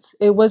grandkids.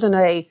 It wasn't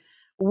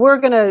we're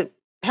going to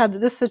have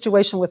this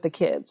situation with the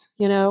kids,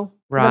 Does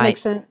that make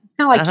sense?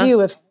 Kind of like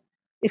you,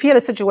 if you had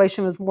a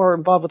situation that was more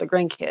involved with a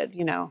grandkid,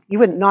 you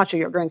wouldn't nacho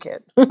your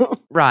grandkid.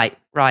 Right.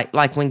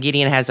 Like when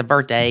Gideon has a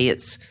birthday,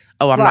 it's,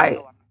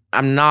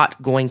 I'm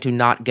not going to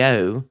not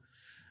go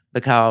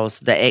because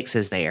the ex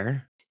is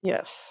there.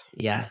 Yes.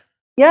 Yeah.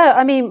 Yeah,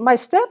 I mean, my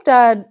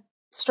stepdad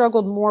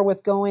struggled more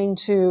with going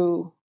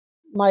to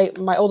my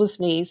oldest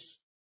niece.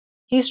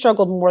 He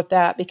struggled more with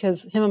that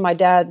because him and my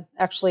dad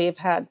actually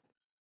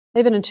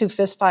they've been in 2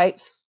 fist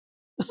fights,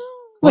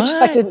 which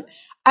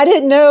I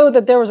didn't know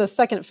that there was a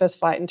second fist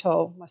fight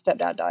until my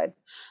stepdad died.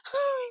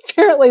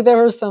 Apparently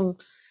there was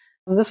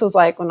this was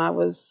like when I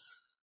was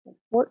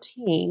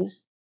 14,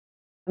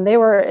 and they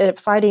were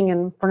fighting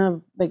in front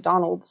of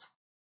McDonald's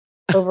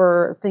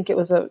over, I think it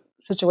was a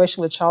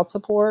situation with child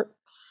support.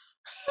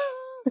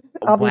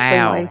 Obviously,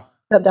 my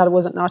stepdad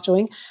wasn't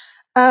nachoing.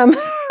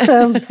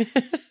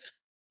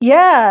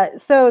 Yeah,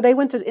 so they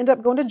end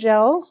up going to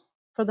jail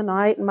for the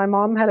night, and my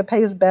mom had to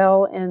pay his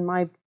bail, and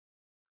I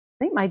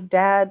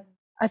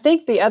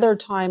think the other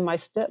time my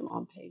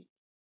stepmom paid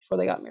before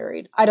they got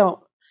married.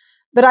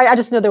 But I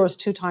just know there was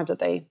 2 times that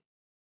they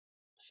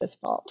fist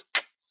fought.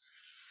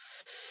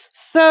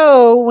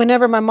 So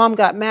whenever my mom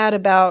got mad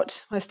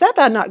about my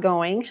stepdad not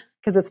going,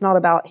 because it's not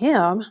about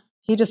him,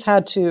 he just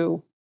had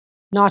to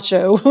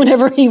nacho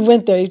whenever he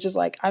went there. He's just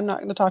like, I'm not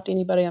going to talk to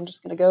anybody. I'm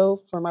just going to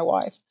go for my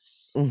wife.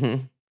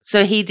 Mm-hmm.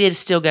 So he did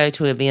still go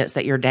to events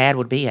that your dad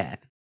would be at?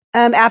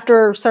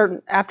 After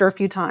a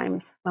few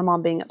times, my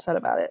mom being upset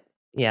about it.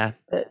 Yeah.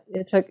 But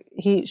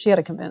she had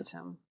to convince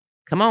him.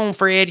 Come on,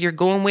 Fred, you're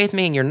going with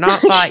me and you're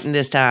not fighting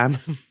this time.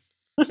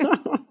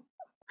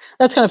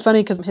 That's kind of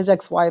funny because his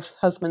ex-wife's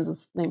husband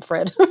is named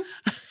Fred.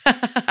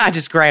 I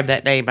just grabbed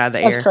that name by the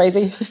air. That's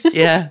crazy.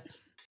 Yeah.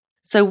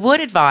 So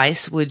what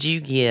advice would you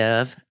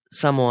give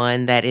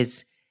someone that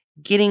is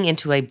getting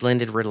into a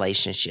blended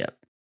relationship?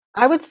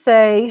 I would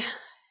say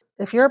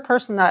if you're a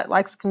person that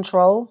likes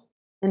control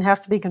and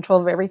has to be in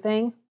control of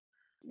everything,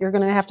 you're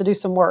going to have to do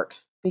some work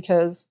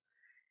because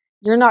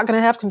you're not going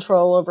to have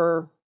control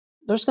over.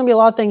 There's going to be a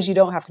lot of things you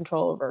don't have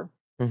control over.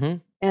 Mm-hmm.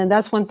 And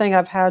that's one thing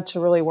I've had to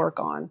really work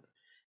on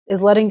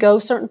is letting go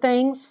of certain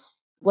things,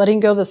 letting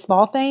go of the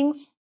small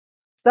things.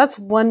 That's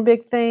one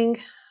big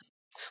thing.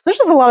 There's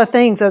just a lot of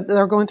things that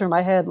are going through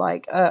my head.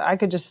 Like I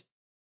could just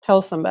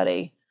tell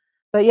somebody,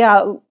 but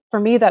yeah, for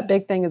me, that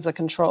big thing is the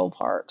control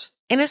part.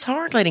 And it's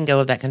hard letting go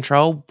of that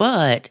control,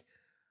 but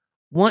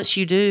once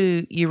you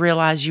do, you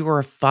realize you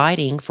were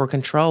fighting for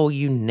control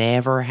you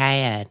never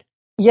had.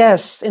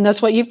 Yes, and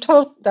that's what you've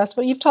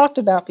talked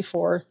about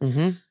before.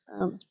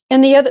 Mm-hmm.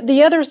 And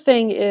the other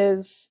thing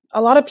is,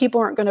 a lot of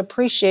people aren't going to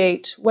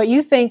appreciate what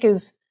you think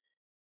is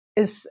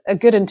a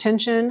good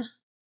intention.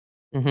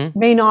 Mm-hmm.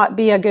 May not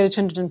be a good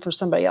intention for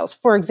somebody else.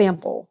 For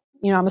example,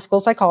 I'm a school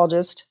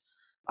psychologist.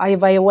 I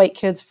evaluate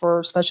kids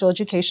for special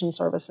education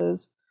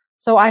services.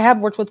 So I have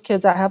worked with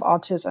kids that have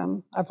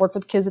autism. I've worked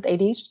with kids with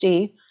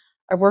ADHD.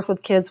 I've worked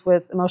with kids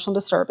with emotional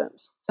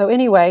disturbance. So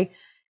anyway,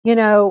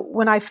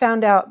 when I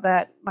found out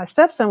that my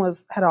stepson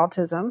had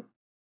autism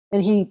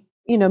and he,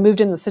 moved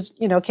in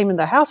came in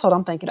the household,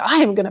 I'm thinking, I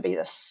am going to be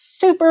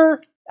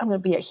I'm going to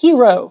be a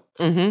hero.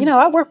 Mm-hmm.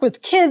 I work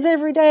with kids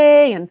every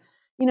day and,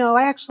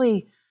 I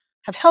actually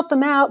have helped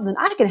them out, and then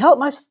I can help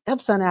my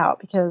stepson out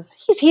because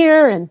he's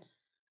here and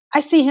I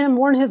see him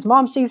more than his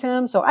mom sees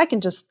him. So I can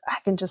just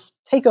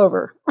take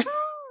over.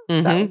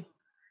 Mm-hmm.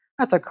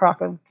 That's a crock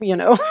of,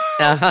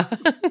 Uh-huh.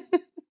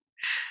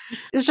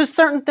 It's just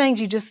certain things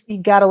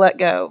you got to let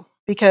go,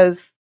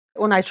 because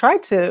when I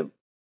tried to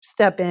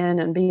step in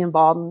and be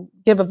involved and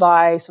give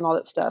advice and all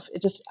that stuff,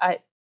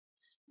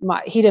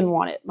 he didn't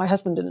want it. My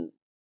husband didn't.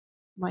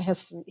 My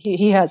husband,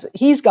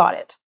 he's got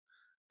it.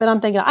 But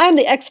I'm thinking, I'm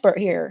the expert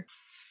here.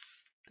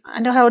 I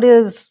know how it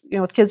is,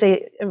 with kids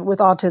with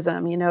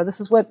autism.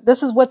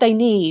 This is what they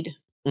need.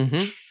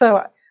 Mm-hmm.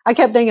 So I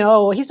kept thinking,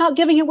 oh, he's not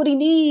giving him what he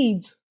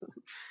needs.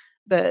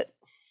 But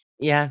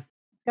yeah,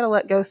 gotta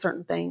let go of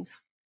certain things.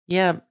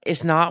 Yeah,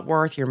 it's not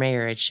worth your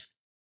marriage.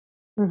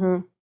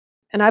 Mm-hmm.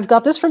 And I've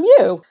got this from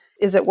you.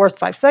 Is it worth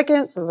 5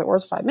 seconds? Is it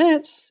worth 5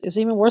 minutes? Is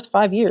it even worth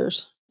 5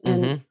 years?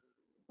 And a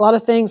lot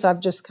of things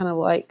I've just kind of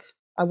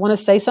I want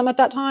to say something at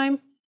that time.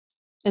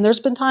 And there's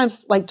been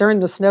times like during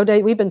the snow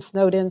day, we've been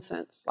snowed in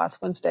since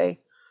last Wednesday.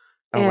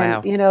 Oh,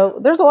 and, wow.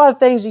 There's a lot of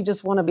things you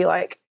just want to be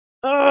like,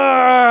 but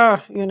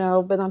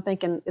I'm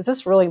thinking, is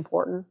this really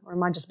important? Or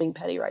am I just being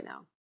petty right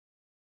now?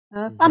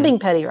 I'm being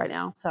petty right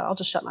now, so I'll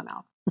just shut my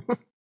mouth.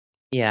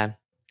 Yeah.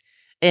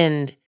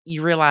 And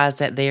you realize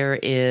that there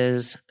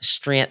is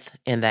strength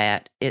in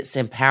that. It's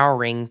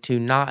empowering to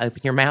not open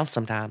your mouth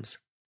sometimes.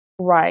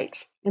 Right.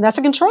 And that's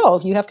a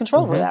control. You have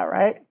control over that,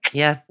 right?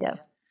 Yeah. Yes.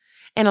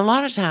 And a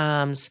lot of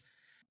times,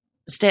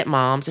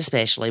 stepmoms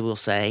especially will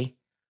say,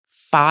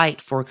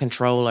 fight for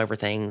control over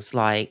things.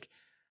 Like,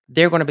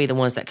 they're going to be the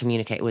ones that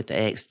communicate with the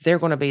ex. They're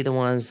going to be the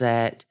ones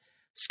that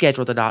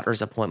schedule the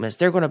doctor's appointments.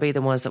 They're going to be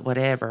the ones that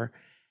whatever.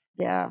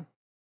 Yeah.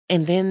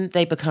 And then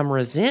they become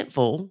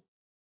resentful,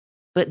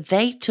 but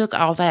they took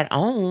all that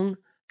on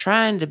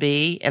trying to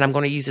be, and I'm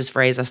going to use this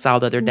phrase I saw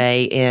the other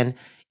day in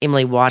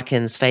Emily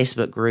Watkins'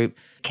 Facebook group,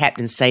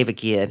 Captain Save a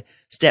Kid.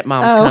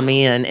 Stepmoms come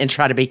in and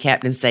try to be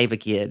Captain Save a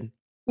Kid.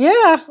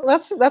 Yeah,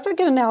 that's a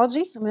good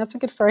analogy. I mean, that's a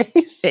good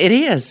phrase. It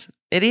is.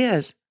 It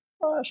is.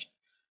 Gosh.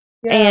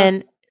 Yeah.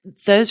 And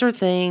those are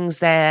things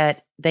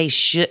that they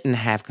shouldn't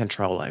have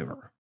control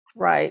over.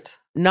 Right.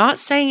 Not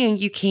saying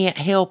you can't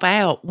help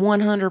out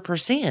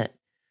 100%,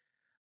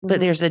 but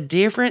there's a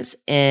difference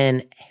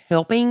in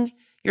helping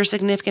your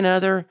significant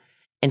other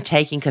and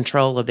taking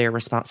control of their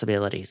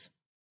responsibilities.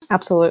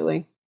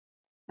 Absolutely.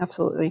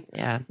 Absolutely.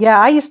 Yeah. Yeah,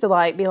 I used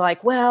to be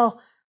like,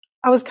 well,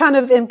 I was kind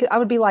of I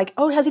would be like,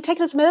 oh, has he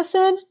taken his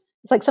medicine?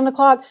 It's like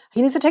 7:00.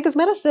 He needs to take his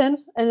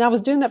medicine. And I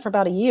was doing that for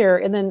about a year.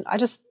 And then I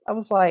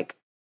was like,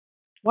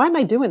 why am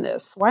I doing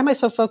this? Why am I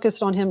so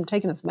focused on him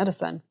taking his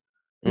medicine?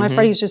 Am I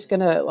afraid he's just going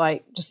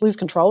to just lose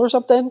control or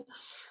something?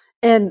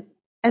 And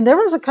there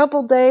was a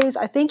couple days,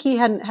 I think he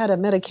hadn't had a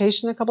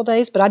medication a couple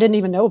days, but I didn't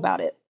even know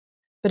about it.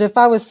 But if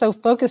I was so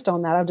focused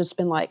on that, I've just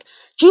been like,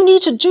 you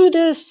need to do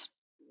this,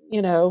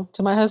 to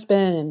my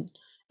husband. And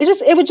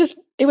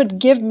it would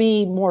give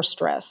me more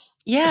stress.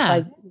 Yeah.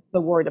 If I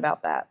was worried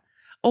about that.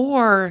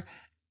 Or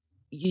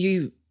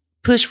you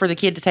push for the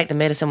kid to take the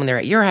medicine when they're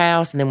at your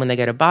house. And then when they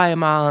go to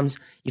Biomom's,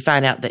 you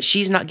find out that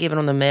she's not giving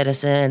them the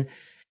medicine.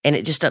 And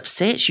it just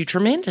upsets you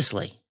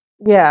tremendously.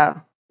 Yeah.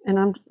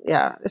 And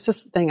it's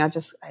just the thing I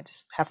just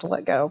have to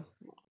let go.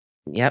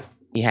 Yep.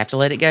 You have to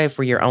let it go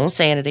for your own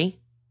sanity,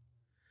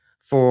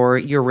 for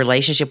your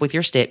relationship with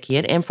your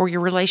stepkid, and for your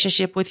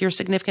relationship with your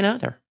significant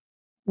other.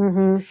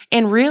 Mm-hmm.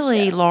 And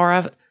really,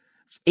 Laura,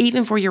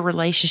 even for your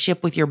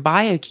relationship with your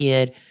bio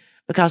kid,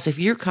 because if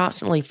you're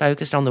constantly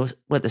focused on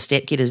what the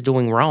stepkid is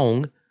doing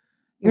wrong,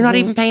 you're not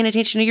even paying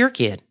attention to your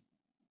kid.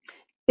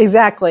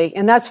 Exactly.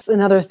 And that's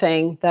another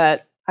thing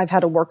that I've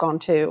had to work on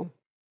too,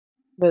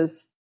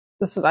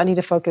 I need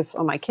to focus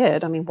on my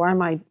kid. I mean, why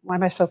am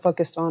I so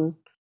focused on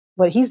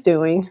what he's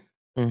doing?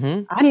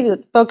 Mm-hmm. I need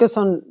to focus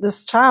on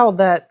this child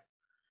that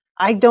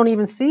I don't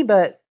even see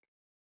but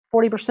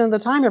 40% of the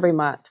time every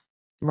month.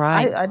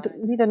 Right. I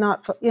need to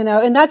not,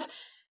 and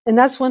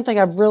that's one thing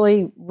I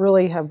really,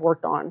 really have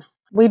worked on.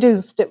 We do,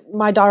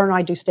 my daughter and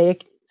I do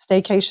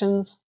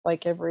staycations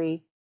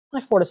every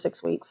 4 to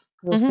 6 weeks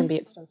because this can be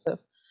expensive.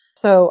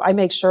 So I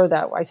make sure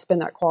that I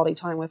spend that quality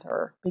time with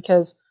her,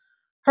 because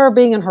her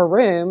being in her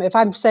room, if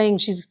I'm saying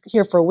she's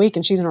here for a week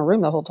and she's in her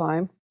room the whole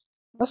time,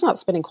 that's not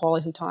spending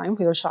quality time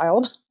with your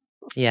child.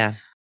 Yeah.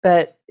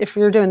 But if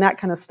you're doing that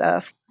kind of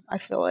stuff, I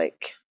feel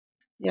like,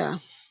 yeah.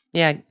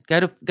 Yeah. Go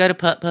to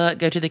putt-putt,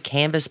 go to the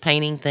canvas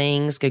painting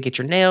things, go get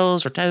your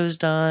nails or toes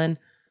done.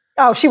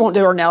 Oh, she won't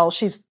do her nails.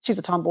 She's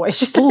a tomboy.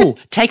 Ooh,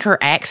 take her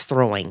axe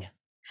throwing.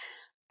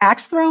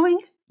 Axe throwing?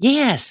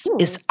 Yes.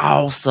 It's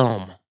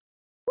awesome.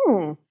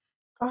 Oh,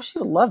 she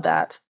would love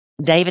that.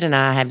 David and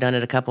I have done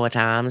it a couple of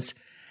times,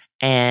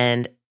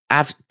 and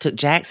I've took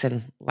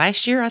Jackson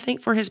last year, I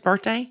think, for his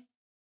birthday.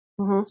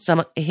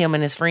 Him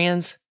and his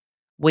friends.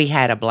 We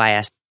had a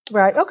blast.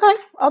 Right. Okay.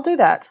 I'll do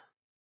that.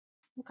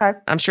 Okay.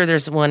 I'm sure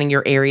there's one in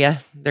your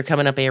area. They're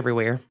coming up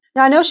everywhere.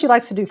 Now, I know she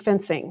likes to do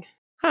fencing.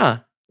 Huh.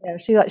 Yeah,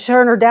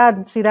 her and her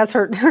dad. See, that's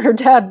her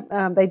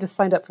dad. They just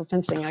signed up for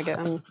fencing. I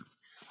don't.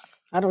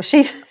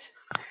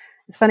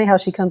 It's funny how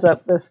she comes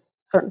up with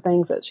certain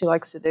things that she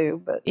likes to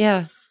do. But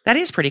yeah, that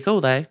is pretty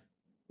cool, though.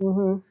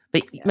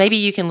 But maybe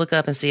you can look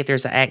up and see if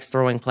there's an axe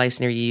throwing place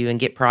near you and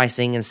get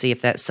pricing and see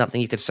if that's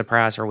something you could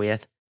surprise her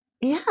with.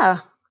 Yeah.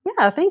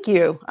 Thank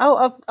you.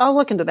 I'll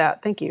look into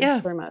that. Thank you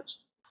very much.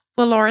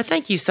 Well, Laura,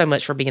 thank you so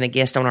much for being a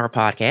guest on our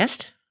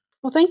podcast.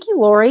 Well, thank you,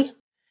 Lori.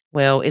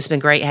 Well, it's been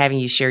great having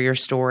you share your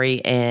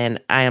story, and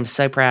I am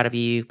so proud of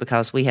you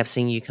because we have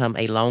seen you come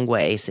a long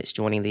way since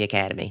joining the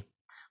Academy.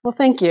 you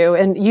thank you.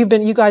 And you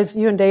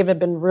and Dave have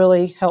been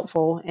really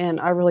helpful, and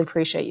I really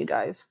appreciate you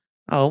guys.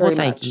 Oh, well,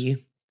 thank you.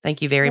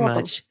 Thank you very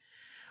much.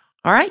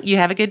 All right. You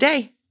have a good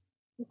day.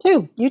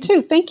 You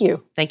too. Thank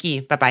you. Thank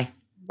you. Bye-bye.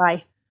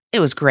 Bye. It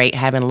was great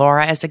having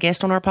Laura as a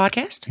guest on our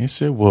podcast.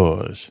 Yes, it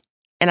was.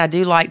 And I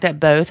do like that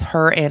both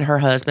her and her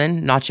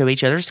husband nacho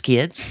each other's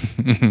kids.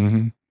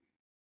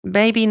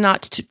 Maybe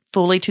not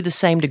fully to the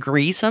same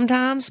degree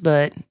sometimes,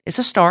 but it's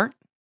a start.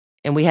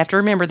 And we have to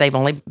remember they've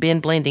only been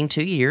blending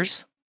 2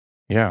 years.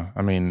 Yeah.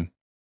 I mean,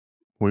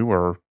 we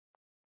were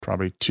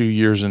probably 2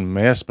 years in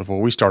mess before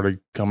we started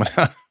coming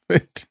out of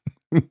it.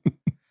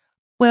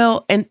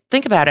 Well, and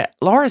think about it.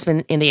 Laura's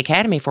been in the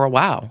Academy for a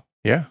while.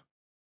 Yeah.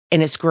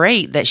 And it's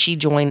great that she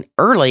joined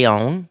early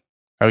on.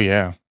 Oh,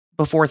 yeah.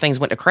 Before things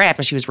went to crap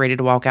and she was ready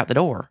to walk out the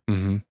door.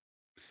 Mm-hmm.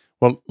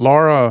 Well,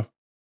 Laura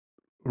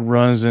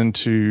runs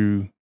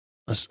into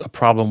a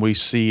problem we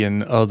see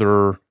in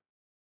other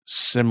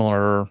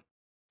similar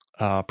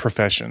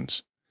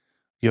professions.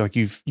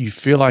 You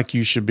feel like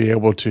you should be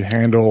able to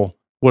handle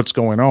what's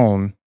going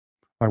on.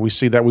 Like we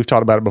see that, we've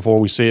talked about it before.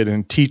 We see it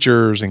in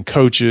teachers and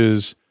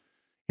coaches,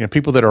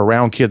 people that are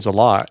around kids a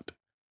lot.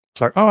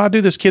 It's like, oh, I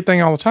do this kid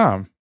thing all the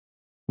time,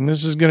 and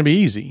this is going to be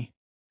easy.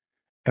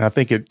 And I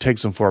think it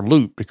takes them for a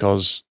loop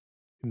because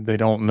they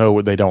don't know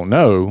what they don't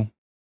know.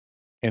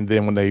 And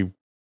then when they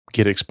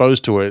get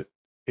exposed to it,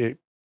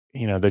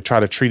 they try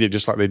to treat it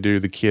just like they do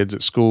the kids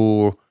at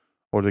school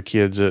or the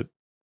kids at,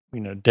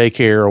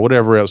 daycare or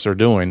whatever else they're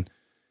doing.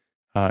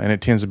 And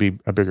it tends to be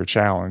a bigger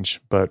challenge.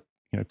 But,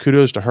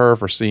 kudos to her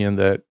for seeing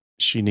that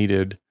she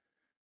needed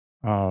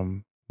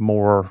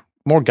more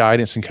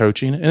guidance and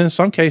coaching. And in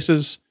some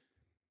cases,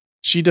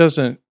 she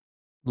doesn't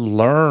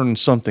learn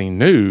something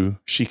new.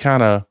 She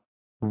kind of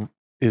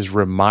is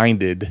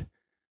reminded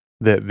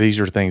that these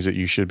are things that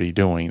you should be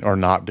doing or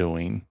not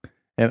doing.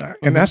 And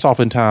that's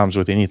oftentimes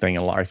with anything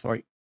in life.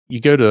 Like you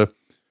go to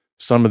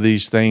some of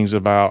these things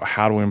about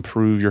how to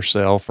improve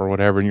yourself or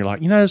whatever, and you're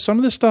like, some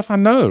of this stuff I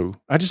know.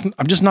 I'm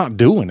just not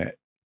doing it.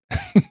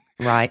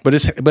 Right. But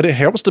it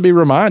helps to be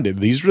reminded.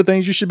 These are the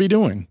things you should be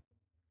doing.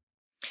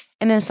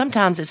 And then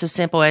sometimes it's as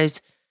simple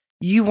as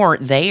you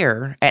weren't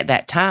there at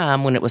that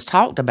time when it was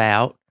talked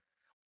about.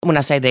 When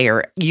I say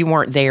there, you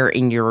weren't there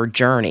in your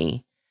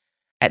journey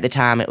at the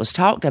time it was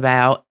talked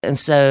about. And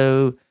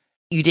so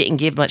you didn't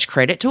give much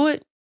credit to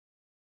it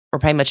or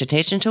pay much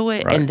attention to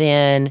it. Right. And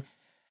then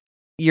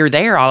you're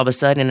there all of a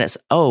sudden and it's,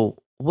 oh,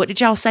 what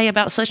did y'all say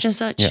about such and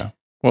such? Yeah.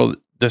 Well,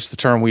 that's the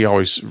term we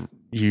always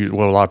use.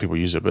 Well, a lot of people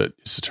use it, but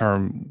it's a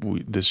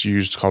term that's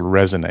used called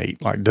resonate.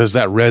 Like, does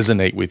that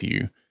resonate with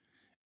you?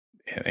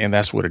 And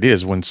that's what it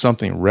is. When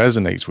something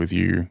resonates with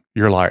you,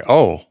 you're like,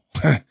 oh,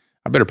 I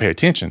better pay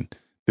attention.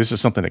 This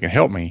is something that can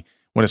help me.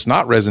 When it's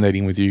not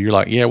resonating with you, you're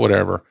like, yeah,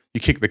 whatever.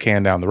 You kick the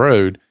can down the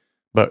road.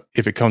 But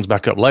if it comes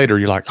back up later,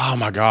 you're like, oh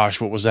my gosh,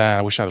 what was that?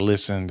 I wish I'd have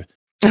listened.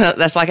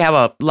 That's like how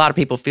a lot of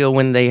people feel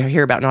when they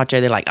hear about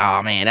nacho. They're like,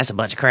 oh man, that's a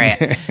bunch of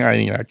crap.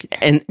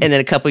 And then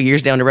a couple of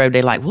years down the road,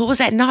 they're like, what was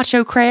that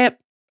nacho crap?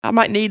 I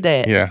might need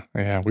that. Yeah.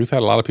 Yeah. We've had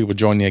a lot of people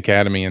join the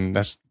academy. And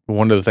that's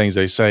one of the things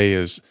they say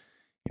is,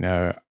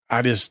 I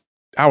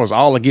was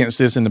all against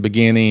this in the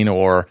beginning,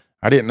 or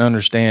I didn't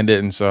understand it.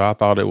 And so I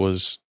thought it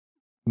was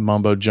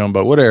mumbo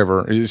jumbo,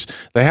 whatever.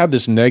 They have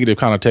this negative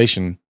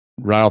connotation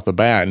right off the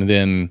bat. And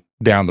then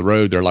down the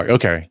road, they're like,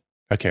 okay,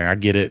 I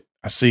get it.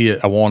 I see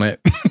it. I want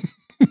it.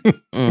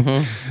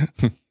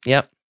 Mm-hmm.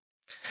 Yep.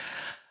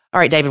 All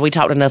right, David, we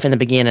talked enough in the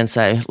beginning,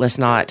 so let's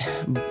not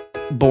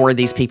bore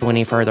these people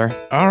any further.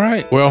 All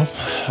right. Well,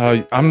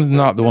 I'm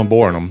not the one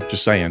boring them,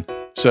 just saying.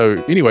 So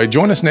anyway,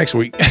 join us next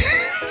week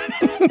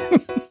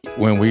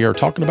when we are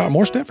talking about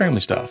more step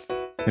family stuff.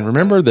 And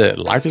remember that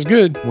life is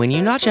good when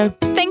you nacho.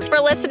 Thanks for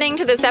listening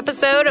to this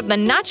episode of the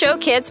Nacho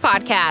Kids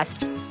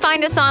Podcast.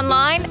 Find us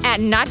online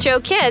at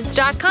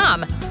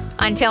nachokids.com.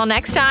 Until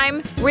next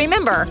time,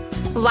 remember,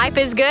 life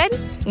is good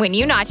when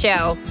you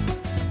nacho.